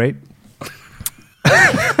 that's great.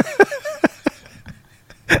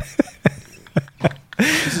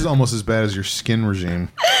 This is almost as bad as your skin regime.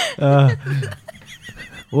 Well,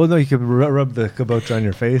 no, you can rub the kabocha on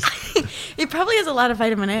your face. It probably has a lot of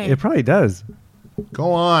vitamin A. It probably does.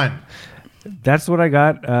 Go on. That's what I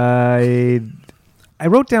got. I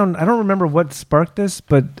wrote down, I don't remember what sparked this,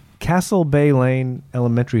 but Castle Bay Lane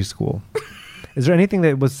Elementary School. Is there anything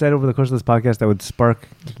that was said over the course of this podcast that would spark?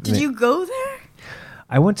 Did you go there?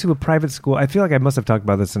 I went to a private school. I feel like I must have talked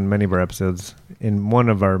about this in many of our episodes, in one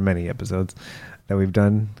of our many episodes that we've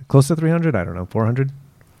done. Close to 300? I don't know, 400?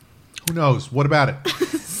 Who knows? What about it?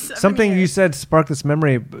 Something you said sparked this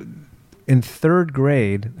memory. In third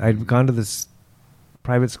grade, I'd gone to this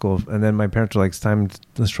private school, and then my parents were like,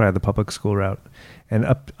 let's try the public school route. And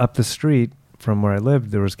up the street from where I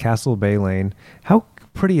lived, there was Castle Bay Lane. How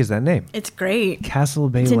pretty is that name? It's great. Castle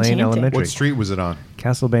Bay It's Lane enchanting. Elementary. What street was it on?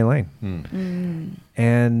 Castle Bay Lane.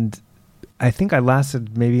 And I think I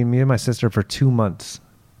lasted maybe me and my sister for 2 months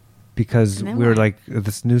because And then we were what? like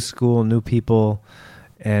this new school, new people.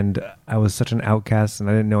 And I was such an outcast, and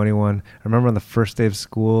I didn't know anyone. I remember on the first day of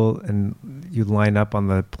school, and you'd line up on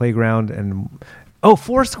the playground, and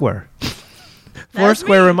Foursquare.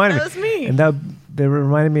 Foursquare reminded me. That was me. And they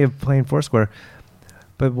reminded me of playing Foursquare.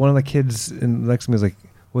 But one of the kids next to me was like,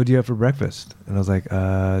 "What do you have for breakfast?" And I was like,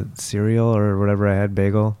 "Cereal or whatever I had,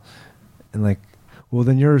 bagel." And like, "Well,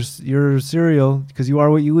 then you're cereal because you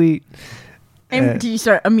are what you eat." And do you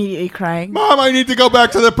start immediately crying? Mom, I need to go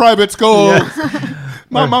back to the private school.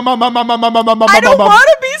 Mom. I don't want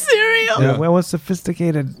to be cereal. Yeah. Well,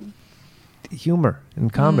 sophisticated humor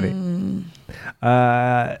and comedy.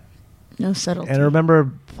 No subtlety. And I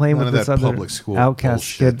remember playing None with of this that other public school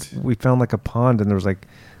outcast bullshit. kid. We found like a pond, and there was like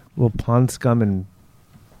little pond scum and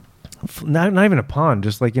not even a pond,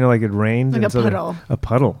 just like like it rained, Like and a so puddle. A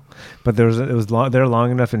puddle. But it was there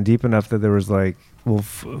long enough and deep enough that there was like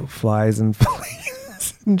flies and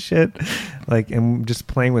fleas and shit. Like, and just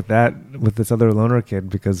playing with that with this other loner kid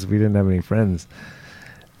because we didn't have any friends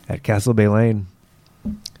at Castle Bay Lane.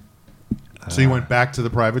 So you went back to the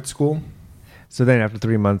private school? So then after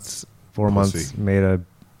 3 months, 4 months, made a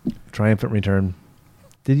triumphant return.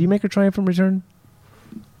 Did you make a triumphant return?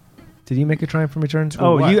 You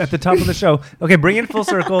what? at the top of the show. Okay, bring it full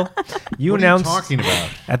circle. You What announced are you talking about?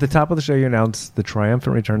 at the top of the show. You announced the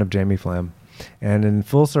triumphant return of Jamie Flam, and in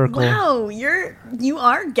full circle, Wow, you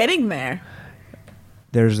are getting there.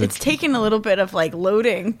 it's taking a little bit of like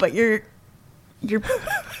loading, but you're Did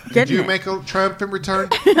getting you it. make a triumphant return?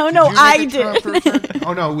 No, no, you make I a triumphant did. return?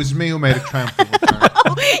 Oh, no, it was me who made a triumphant return.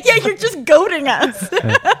 Yeah, you're just goading us.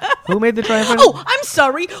 who made the triumphant? Oh, I'm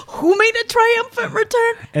sorry. Who made a triumphant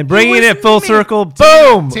return? and bringing was it full me. circle.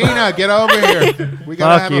 Boom. Tina, get over here. We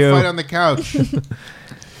got to Fuck have you. a fight on the couch.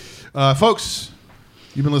 Folks,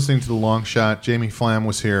 you've been listening to The Long Shot. Jamie Flam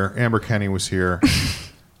was here. Amber Kenny was here.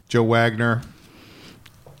 Joe Wagner,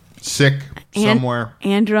 sick somewhere.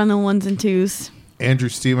 Andrew on the ones and twos. Andrew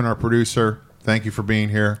Steven, our producer. Thank you for being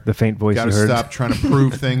here. The faint voice Got you to heard. stop trying to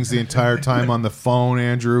prove things the entire time on the phone,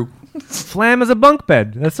 Andrew. Flam is a bunk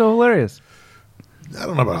bed. That's so hilarious. I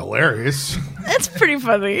don't know about hilarious. That's pretty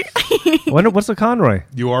funny. What's a Conroy?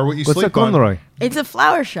 You are what you What's a sleep on. Conroy? It's a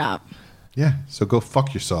flower shop. Yeah, so go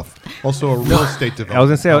fuck yourself. Also a real estate developer. I was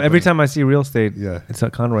gonna say every time I see real estate, Yeah. it's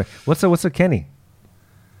a Conroy. What's a Kenny?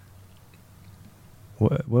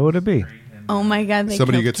 What would it be? Oh my God! They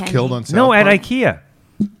Somebody killed gets Kenny. killed on South No, at Park? IKEA.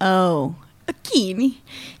 Oh, a key.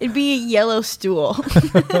 It'd be a yellow stool.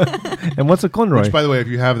 And what's a Conroy? Which, by the way, if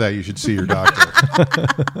you have that, you should see your doctor.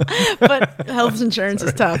 But health insurance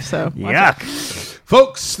is tough, so watch out. Yuck.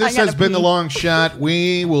 Folks, this I gotta has been pee. The Long Shot.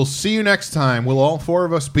 We will see you next time. Will all four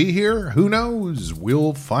of us be here? Who knows?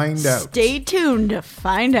 We'll find out. Stay tuned to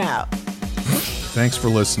find out. Thanks for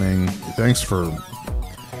listening. Thanks for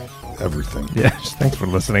everything. Yeah, thanks for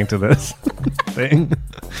listening to this thing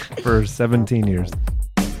for 17 years.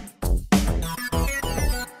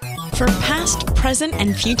 For past, present,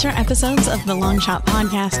 and future episodes of The Long Shot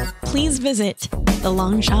Podcast, please visit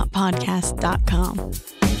thelongshotpodcast.com.